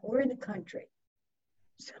EFT, but we're in the country.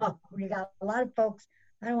 So we got a lot of folks,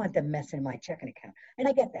 I don't want them messing in my checking account. And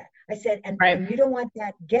I get that. I said, and you don't want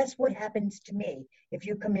that. Guess what happens to me if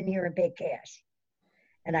you come in here and pay cash?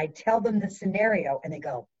 And I tell them the scenario and they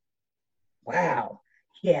go, wow,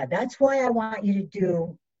 yeah, that's why I want you to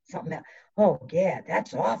do something else. Oh, yeah,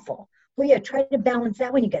 that's awful. Well, yeah, try to balance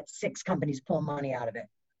that when you get 6 companies pulling money out of it.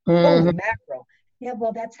 Holy mackerel. Yeah,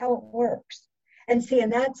 well, that's how it works. And see,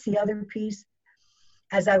 and that's the other piece.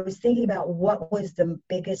 As I was thinking about what was the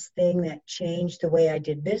biggest thing that changed the way I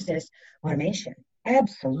did business, automation.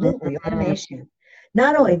 Absolutely, automation.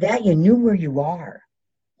 Not only that, you knew where you are.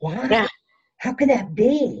 Why? Yeah. How can that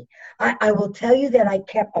be? I will tell you that I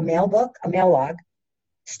kept a mail log,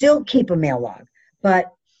 still keep a mail log,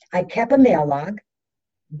 but I kept a mail log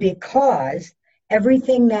because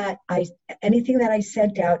anything that I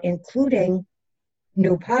sent out, including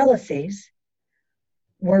new policies,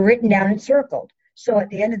 were written down and circled. So at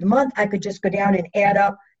the end of the month, I could just go down and add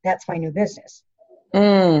up, that's my new business.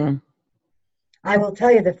 I will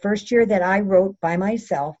tell you, the first year that I wrote by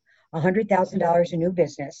myself $100,000 in new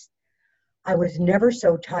business, I was never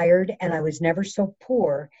so tired and I was never so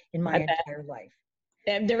poor in my entire life.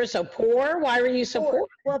 And they were so poor? Why were you so poor?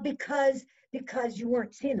 Well, because you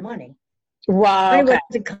weren't seeing the money. Wow. Okay.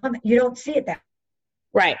 You don't see it that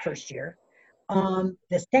right first year.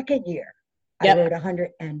 The second year, yep. I wrote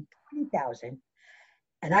 120,000,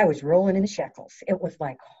 and I was rolling in the shekels. It was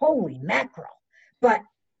like, holy mackerel. But,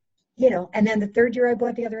 and then the third year I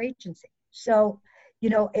bought the other agency. So,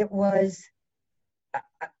 it was,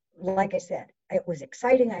 like I said, it was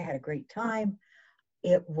exciting. I had a great time.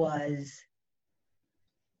 It was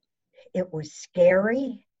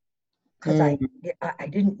scary because I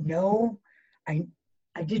didn't know. I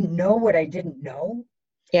didn't know what I didn't know.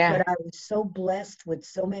 Yeah. But I was so blessed with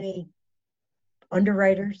so many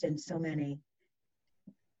underwriters and so many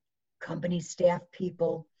company staff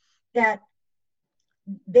people that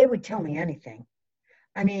they would tell me anything.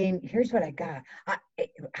 I mean, here's what I got.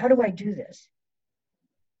 How do I do this?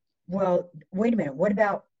 Well, wait a minute. What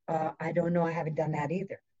about, I don't know. I haven't done that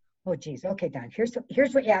either. Oh, geez. Okay, Don, here's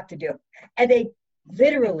what you have to do. And they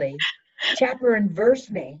literally chapter and verse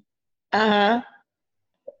me. Uh-huh.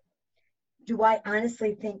 Do I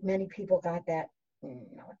honestly think many people got that?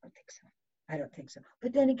 No, I don't think so.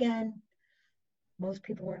 But then again, most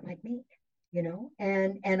people weren't like me,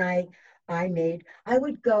 and I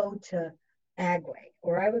would go to Agway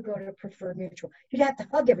or I would go to Preferred Mutual. You'd have to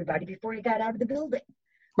hug everybody before you got out of the building.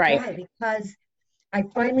 Right. Why? Because I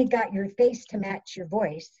finally got your face to match your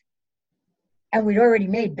voice, and we'd already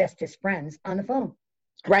made bestest friends on the phone.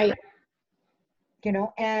 Right.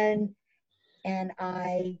 And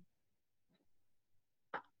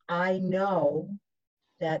I know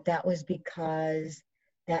that was because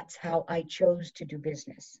that's how I chose to do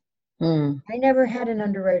business. I never had an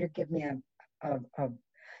underwriter give me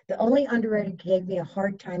the only underwriter gave me a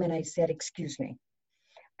hard time, and I said, excuse me,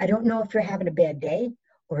 I don't know if you're having a bad day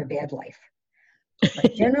or a bad life.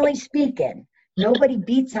 But generally speaking, nobody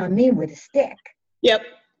beats on me with a stick. Yep.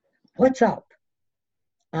 What's up?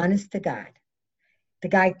 Honest to God. The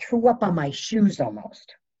guy threw up on my shoes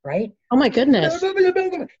almost, right? Oh my goodness.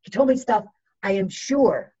 He told me stuff I am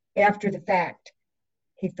sure after the fact.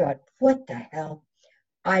 He thought, what the hell?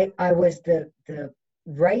 I was the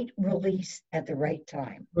right release at the right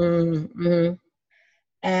time. Mm-hmm.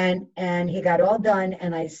 And he got all done,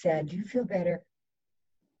 and I said, do you feel better?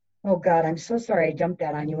 Oh God, I'm so sorry I dumped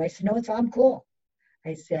that on you. I said, no, I'm cool.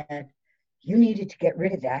 I said, you needed to get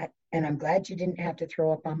rid of that, and I'm glad you didn't have to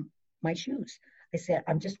throw up on my shoes. I said,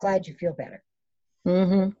 I'm just glad you feel better.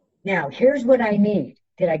 Mm-hmm. Now, here's what I need.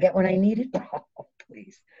 Did I get what I needed? Oh,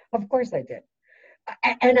 please. Of course I did.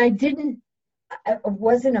 And it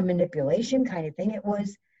wasn't a manipulation kind of thing. It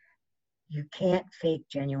was, you can't fake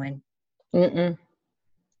genuine. Mm-mm.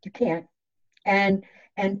 You can't. And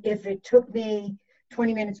if it took me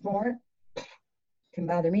 20 minutes more, it didn't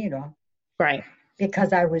bother me at all. Right.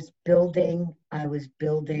 Because I was building a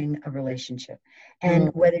relationship.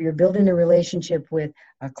 And whether you're building a relationship with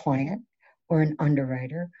a client or an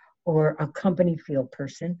underwriter or a company field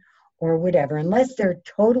person or whatever, unless they're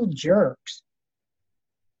total jerks,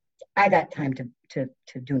 I got time to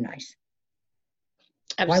do nice.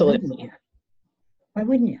 Absolutely. Why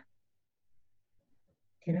wouldn't you?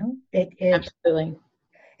 Absolutely.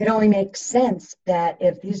 It only makes sense that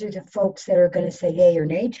if these are the folks that are going to say yay or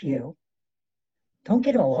nay to you, don't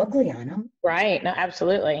get all ugly on them. Right. No,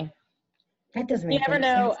 absolutely. That doesn't make sense. You never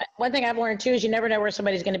know. Sense. One thing I've learned too is you never know where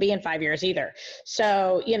somebody's going to be in 5 years either.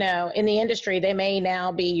 So, in the industry, they may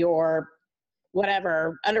now be your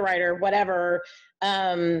whatever underwriter, whatever.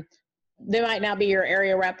 They might now be your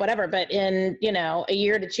area rep, whatever. But in, a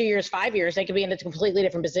year to 2 years, 5 years, they could be in a completely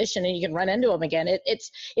different position and you can run into them again.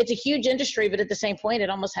 It's a huge industry, but at the same point,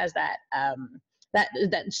 it almost has that,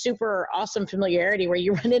 that super awesome familiarity where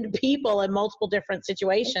you run into people in multiple different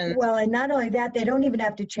situations. Well, and not only that, they don't even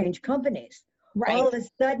have to change companies. Right. All of a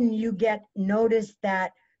sudden you get notice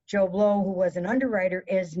that Joe Blow, who was an underwriter,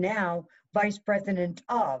 is now vice president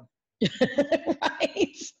of.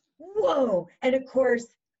 Right. Whoa. And of course,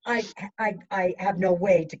 I have no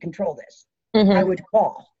way to control this. Mm-hmm. I would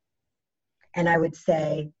call and I would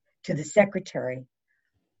say to the secretary,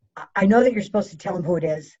 I know that you're supposed to tell him who it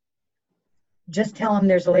is. Just tell him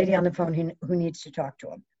there's a lady on the phone who needs to talk to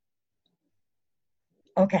him.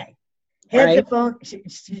 Okay. Heads the phone.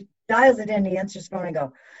 She dials it in. He answers the phone. I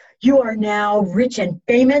go, you are now rich and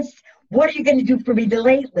famous. What are you going to do for me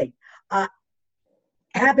lately?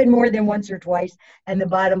 Happened more than once or twice. And the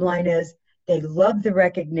bottom line is they love the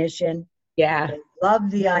recognition. Yeah. They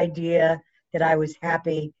love the idea that I was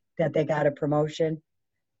happy that they got a promotion.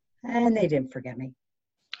 And they didn't forget me.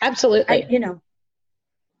 Absolutely.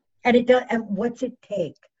 And it does. And what's it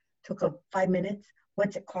take? Took 5 minutes.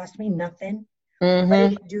 What's it cost me? Nothing. Mm-hmm. What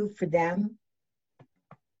did it do for them?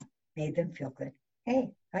 Made them feel good.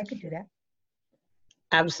 Hey, I could do that.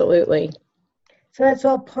 Absolutely. So that's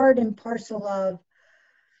all part and parcel of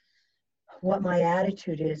what my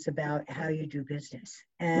attitude is about how you do business.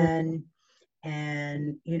 And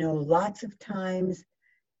lots of times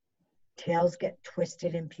tails get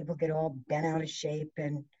twisted and people get all bent out of shape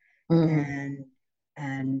and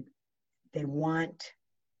they want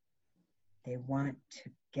to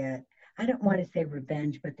get, I don't want to say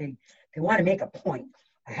revenge, but they want to make a point.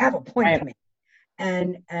 I have a point to make.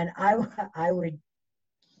 And I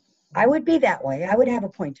would be that way. I would have a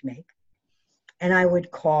point to make. And I would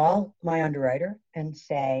call my underwriter and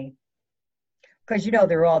say, because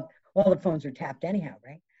they're all the phones are tapped anyhow,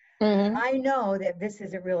 right? Mm-hmm. I know that this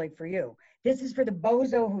isn't really for you. This is for the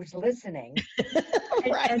bozo who's listening.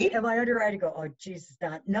 Right. And my underwriter go, oh, Jesus,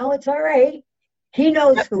 no, it's all right. He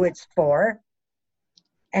knows who it's for.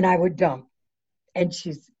 And I would dump. And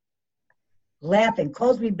she's laughing,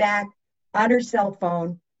 calls me back on her cell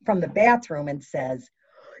phone from the bathroom and says,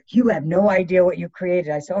 you have no idea what you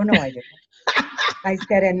created. I said, oh, no, I didn't. I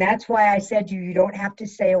said, and that's why I said you don't have to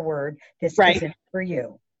say a word. This isn't for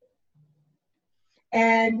you.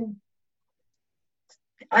 And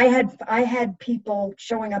I had people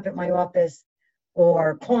showing up at my office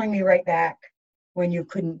or calling me right back when you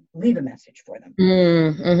couldn't leave a message for them.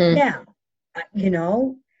 Mm-hmm.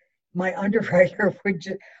 Now, my underwriter would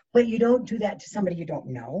just, but you don't do that to somebody you don't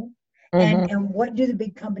know. Mm-hmm. And what do the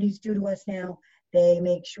big companies do to us now? They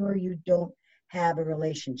make sure you don't have a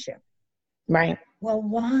relationship. Right. Well,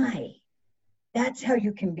 why? That's how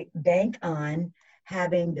you can bank on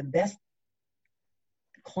having the best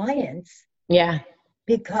clients. Yeah.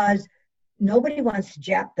 Because nobody wants to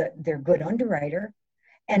jap their good underwriter.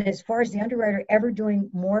 And as far as the underwriter ever doing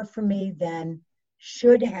more for me than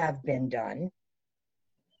should have been done,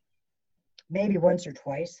 maybe once or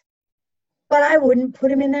twice, but I wouldn't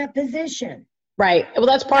put him in that position. Right. Well,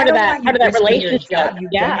 that's part of that relationship. Job, you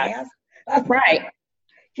dumbass. Right.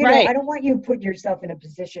 I don't want you to put yourself in a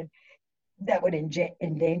position that would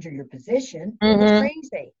endanger your position. Mm-hmm. It's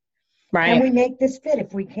crazy. Right. And we make this fit.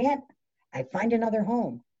 If we can't, I find another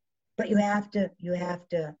home. But you have to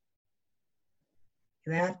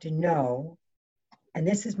know, and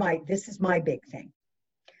this is my big thing.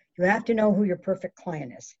 You have to know who your perfect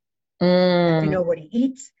client is. You have to know what he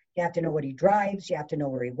eats. You have to know what he drives. You have to know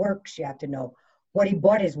where he works. You have to know what he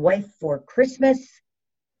bought his wife for Christmas.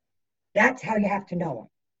 That's how you have to know him.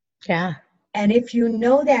 Yeah. And if you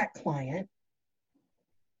know that client,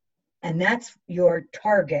 and that's your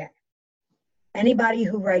target, anybody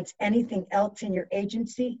who writes anything else in your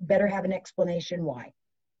agency better have an explanation why.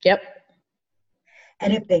 Yep.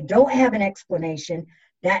 And if they don't have an explanation,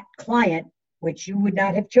 that client, which you would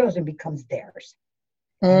not have chosen, becomes theirs.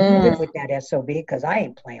 You live with that SOB because I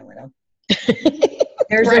ain't playing with them.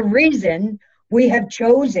 There's a reason we have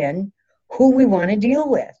chosen who we want to deal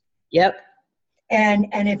with. Yep. And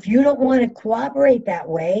if you don't want to cooperate that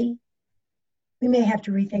way, we may have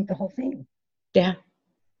to rethink the whole thing. Yeah.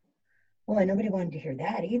 Well, and nobody wanted to hear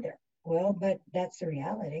that either. Well, but that's the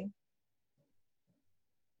reality.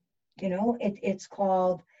 It's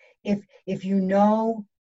called, if you know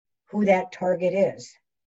who that target is,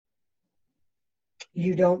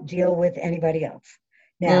 you don't deal with anybody else.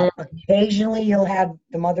 Now, occasionally you'll have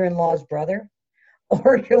the mother-in-law's brother,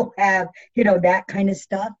 or you'll have, that kind of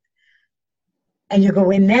stuff. And you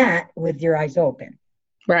go in that with your eyes open.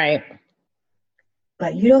 Right.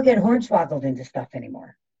 But you don't get hornswoggled into stuff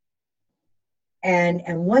anymore. And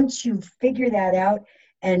once you figure that out,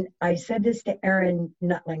 and I said this to Erin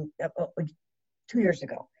Nutling 2 years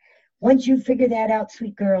ago, once you figure that out,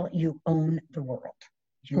 sweet girl, you own the world.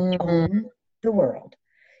 You own the world.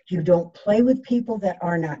 You don't play with people that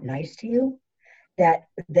are not nice to you, that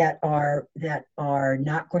are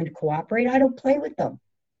not going to cooperate. I don't play with them.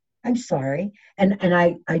 I'm sorry. And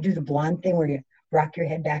I do the blonde thing where you rock your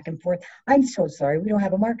head back and forth. I'm so sorry. We don't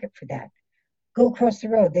have a market for that. Go across the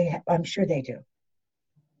road. I'm sure they do.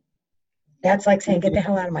 That's like saying, get the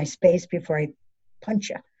hell out of my space before I punch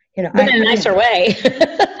you. But in a nicer way.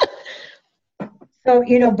 So,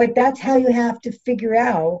 but that's how you have to figure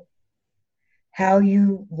out how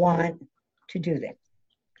you want to do this.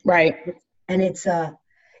 Right. And it's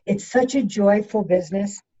such a joyful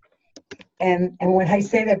business. And when I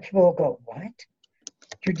say that, people will go, what?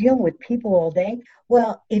 You're dealing with people all day?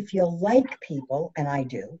 Well, if you like people, and I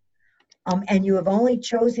do, and you have only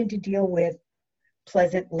chosen to deal with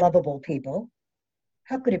pleasant, lovable people,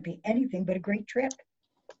 how could it be anything but a great trip?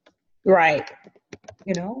 Right.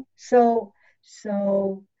 So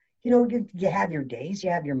you have your days,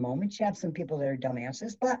 you have your moments, you have some people that are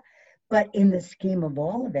dumbasses, but in the scheme of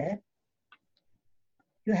all of it,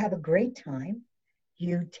 you have a great time.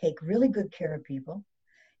 You take really good care of people.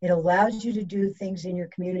 It allows you to do things in your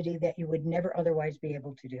community that you would never otherwise be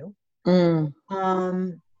able to do.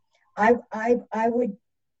 I would,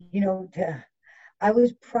 I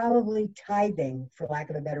was probably tithing, for lack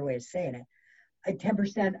of a better way of saying it,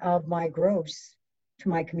 10% of my gross to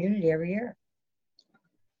my community every year.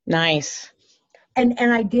 Nice. And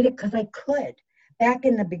I did it because I could. Back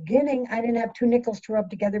in the beginning, I didn't have 2 nickels to rub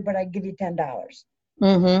together, but I'd give you $10.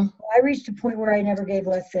 I reached a point where I never gave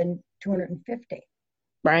less than $250.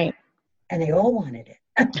 Right. And they all wanted it.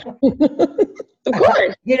 Of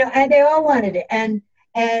course. And they all wanted it.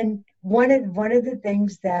 And one of the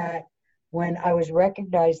things that, when I was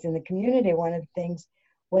recognized in the community, one of the things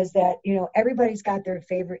was that, everybody's got their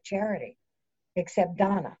favorite charity, except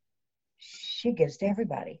Donna. She gives to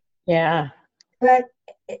everybody. Yeah. But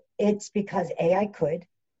it's because A, I could,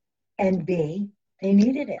 and B, they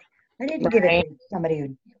needed it. I didn't give it to somebody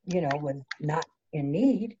who, was not in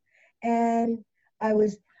need. And I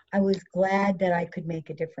was glad that I could make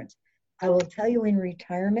a difference. I will tell you, in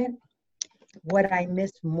retirement, what I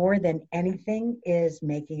miss more than anything is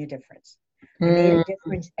making a difference. I made a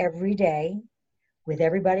difference every day with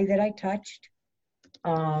everybody that I touched.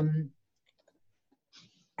 And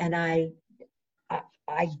I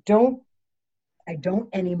don't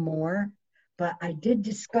anymore, but I did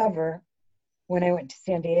discover when I went to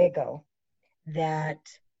San Diego that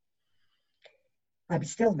I'm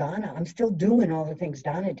still Donna. I'm still doing all the things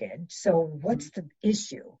Donna did. So what's the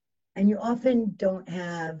issue? And you often don't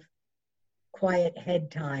have quiet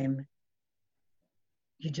head time.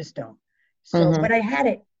 You just don't. So, but I had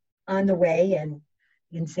it on the way and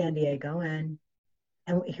in San Diego. And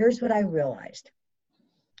here's what I realized.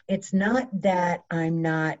 It's not that I'm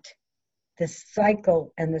not, the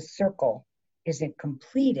cycle and the circle isn't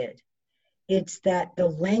completed. It's that the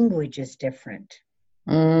language is different.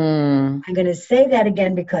 I'm going to say that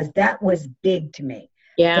again because that was big to me.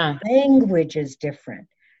 Yeah. The language is different.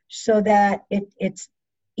 So that it's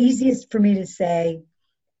easiest for me to say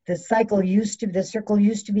the circle used to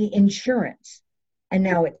be insurance, and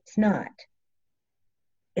now it's not.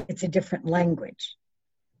 It's a different language.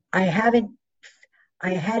 I hadn't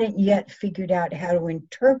yet figured out how to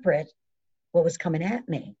interpret what was coming at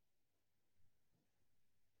me.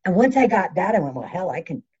 And once I got that, I went, well, hell, I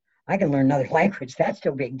can learn another language. That's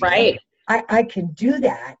no big deal. Right. I can do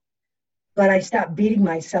that, but I stopped beating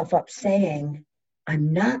myself up saying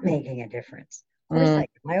I'm not making a difference. Of course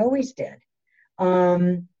I always did.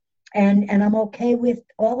 And I'm okay with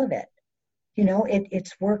all of it.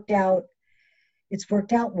 It's worked out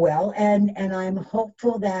well. And I'm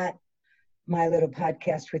hopeful that my little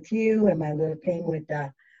podcast with you and my little thing with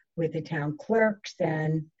the town clerks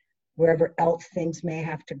and wherever else things may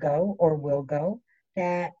have to go or will go,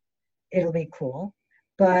 that it'll be cool.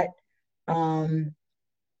 But I'm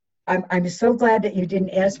so glad that you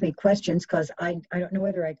didn't ask me questions, because I don't know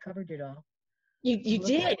whether I covered it all. You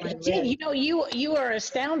did. You are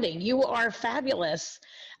astounding. You are fabulous.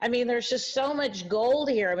 I mean, there's just so much gold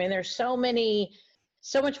here. I mean, there's so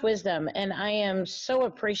much wisdom, and I am so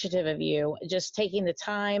appreciative of you just taking the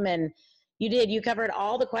time. And you covered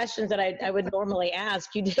all the questions that I would normally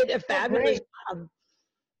ask. You did a fabulous job.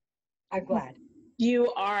 I'm glad.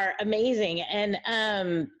 You are amazing. And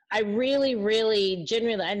I really, really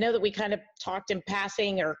genuinely, I know that we kind of talked in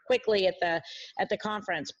passing or quickly at the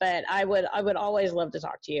conference, but I would always love to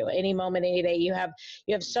talk to you any moment, any day. You have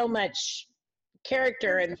so much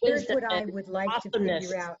character and wisdom. Here's what I would like awesomeness. To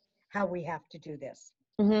figure out how we have to do this.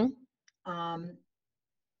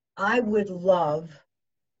 I would love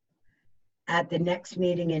at the next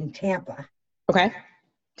meeting in Tampa,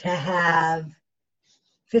 to have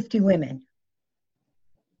 50 women.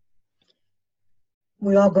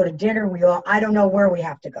 We all go to dinner. I don't know where we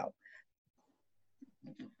have to go.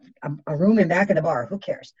 A room in back of the bar, who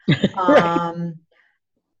cares? Right.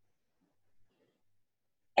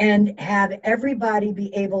 And have everybody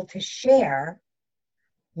be able to share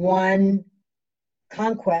one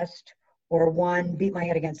conquest or one beat my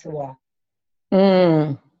head against the wall.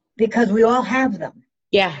 Because we all have them.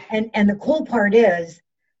 Yeah. And the cool part is,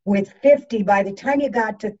 with 50, by the time you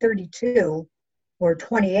got to 32 or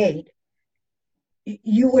 28,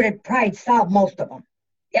 you would have probably solved most of them.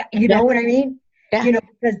 Yeah, you know what I mean? Yeah.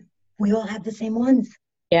 Because we all have the same ones.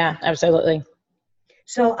 Yeah, absolutely.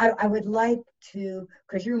 So I would like to,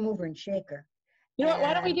 because you're a mover and shaker. You know what,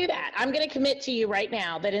 why don't we do that? I'm going to commit to you right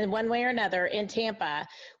now that in one way or another in Tampa,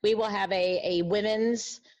 we will have a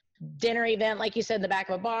women's dinner event, like you said, in the back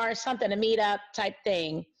of a bar, something, a meetup type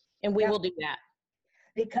thing. And we will do that.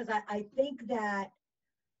 Because I think that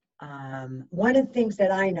one of the things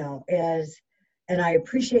that I know is, I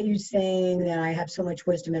appreciate you saying that I have so much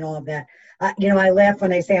wisdom and all of that. I laugh when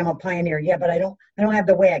they say I'm a pioneer. Yeah, but I don't have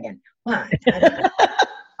the wagon. Why?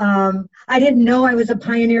 I didn't know I was a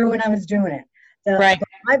pioneer when I was doing it. Right.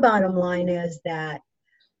 My bottom line is that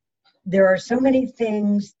there are so many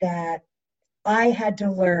things that I had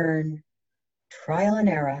to learn, trial and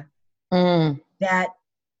error, that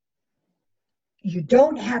you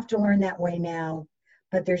don't have to learn that way now,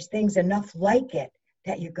 but there's things enough like it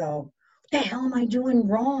that you go, what the hell am I doing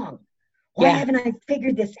wrong? Why haven't I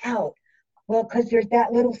figured this out? Well, because there's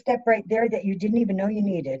that little step right there that you didn't even know you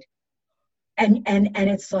needed. And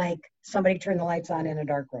it's like somebody turned the lights on in a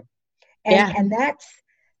dark room. And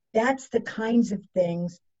that's the kinds of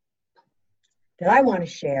things that I want to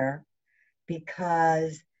share,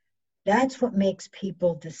 because that's what makes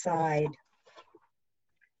people decide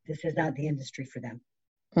this is not the industry for them.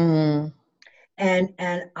 And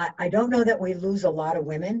I don't know that we lose a lot of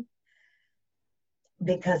women,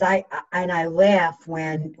 because I laugh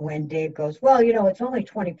when Dave goes, well, it's only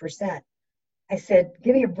 20%. I said,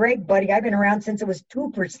 give me a break, buddy. I've been around since it was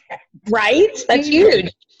 2%. Right? That's huge.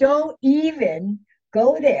 Don't even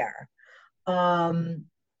go there. 20%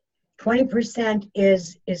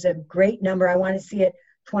 is a great number. I want to see it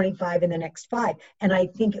 25 in the next 5. And I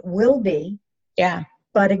think it will be. Yeah.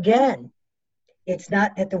 But again, it's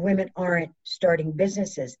not that the women aren't starting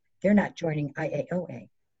businesses. They're not joining IAOA.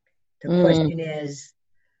 The question is,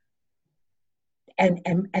 and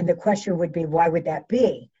the question would be, why would that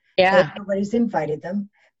be? Yeah. A, nobody's invited them.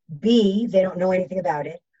 B, they don't know anything about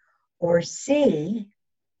it. Or C,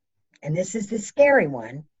 and this is the scary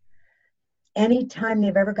one, anytime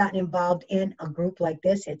they've ever gotten involved in a group like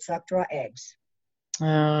this, it's suck, draw, eggs.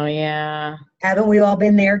 Oh, yeah. Haven't we all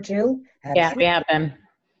been there too? Yeah, we have been.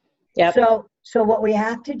 Yep. So what we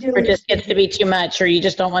have to do or just gets to be too much, or you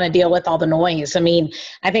just don't want to deal with all the noise. I mean,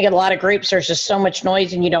 I think in a lot of groups, there's just so much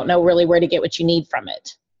noise and you don't know really where to get what you need from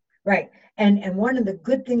it. Right. And one of the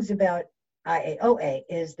good things about IAOA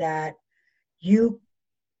is that you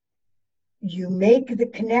make the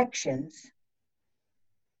connections,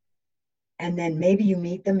 and then maybe you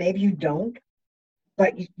meet them, maybe you don't,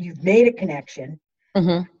 but you've made a connection.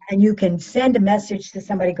 And you can send a message to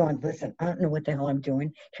somebody going, listen, I don't know what the hell I'm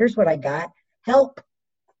doing. Here's what I got. Help.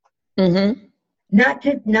 Not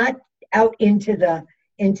out into the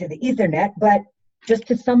Ethernet, but just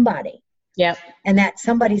to somebody. Yep. And that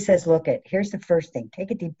somebody says, look, here's the first thing.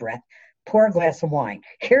 Take a deep breath. Pour a glass of wine.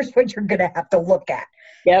 Here's what you're going to have to look at.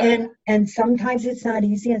 Yep. And sometimes it's not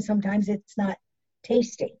easy, and sometimes it's not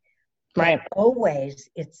tasty. Right. But always,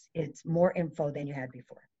 it's more info than you had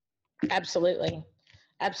before. Absolutely.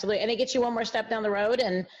 And it gets you one more step down the road,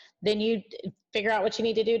 and then you figure out what you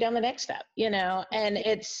need to do down the next step, and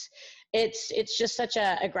it's just such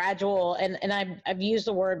a gradual, and I've used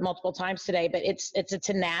the word multiple times today, but it's a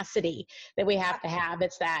tenacity that we have to have.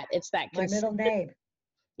 It's that my middle name.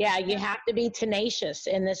 Yeah. You have to be tenacious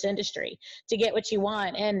in this industry to get what you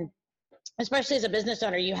want. And especially as a business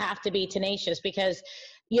owner, you have to be tenacious, because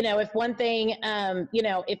if one thing,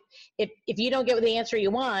 if you don't get the answer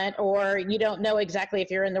you want, or you don't know exactly if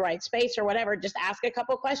you're in the right space or whatever, just ask a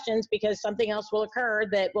couple questions, because something else will occur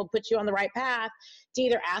that will put you on the right path to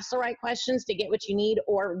either ask the right questions to get what you need,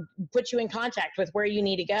 or put you in contact with where you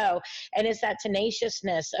need to go. And it's that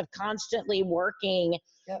tenaciousness of constantly working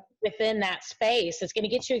within that space. It's going to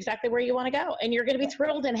get you exactly where you want to go. And you're going to be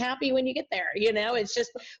thrilled and happy when you get there. It's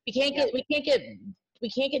just, we can't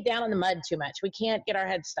get down in the mud too much. We can't get our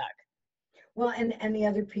heads stuck. Well, and the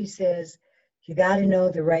other piece is, you got to know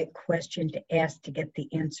the right question to ask to get the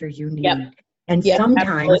answer you need. And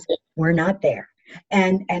sometimes we're not there.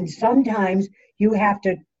 And sometimes you have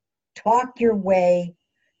to talk your way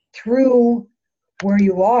through where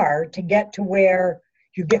you are to get to where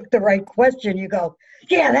you get the right question. You go,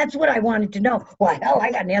 yeah, that's what I wanted to know. Well, hell,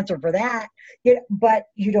 I got an answer for that. But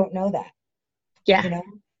you don't know that. Yeah.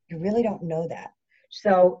 You really don't know that.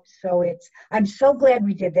 So I'm so glad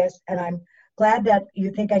we did this, and I'm glad that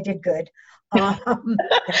you think I did good. You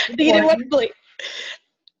did wonderfully.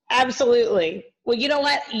 Absolutely. Well, you know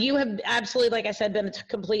what? You have absolutely, like I said, been a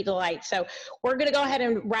complete delight. So we're going to go ahead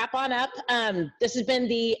and wrap on up. This has been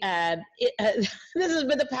the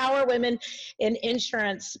Power Women in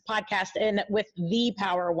Insurance podcast, and with the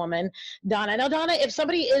Power Woman, Donna. Now, Donna, if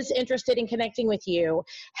somebody is interested in connecting with you,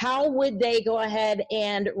 how would they go ahead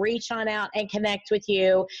and reach on out and connect with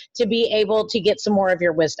you to be able to get some more of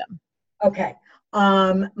your wisdom? Okay.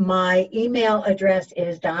 My email address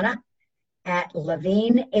is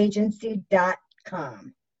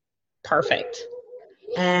donna@levineagency.com. Perfect.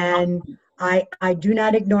 And I do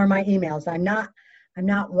not ignore my emails. I'm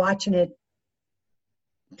not watching it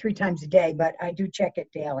 3 times a day, but I do check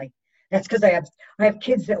it daily. That's because I have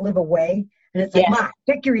kids that live away, and it's like, Ma,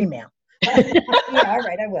 check your email. Yeah, all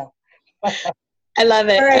right, I will. I love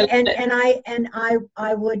it. All right, and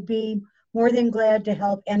I would be more than glad to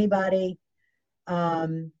help anybody.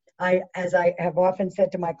 As I have often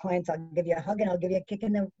said to my clients, I'll give you a hug and I'll give you a kick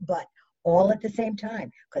in the butt, all at the same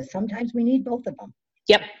time, because sometimes we need both of them.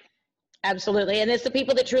 Yep, absolutely. And it's the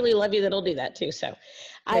people that truly love you that'll do that too. So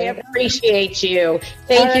I appreciate you.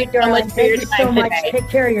 Thank you so much for your time today. Take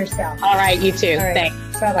care of yourself. All right, you too. All right.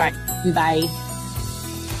 Thanks. Bye-bye. All right. Bye.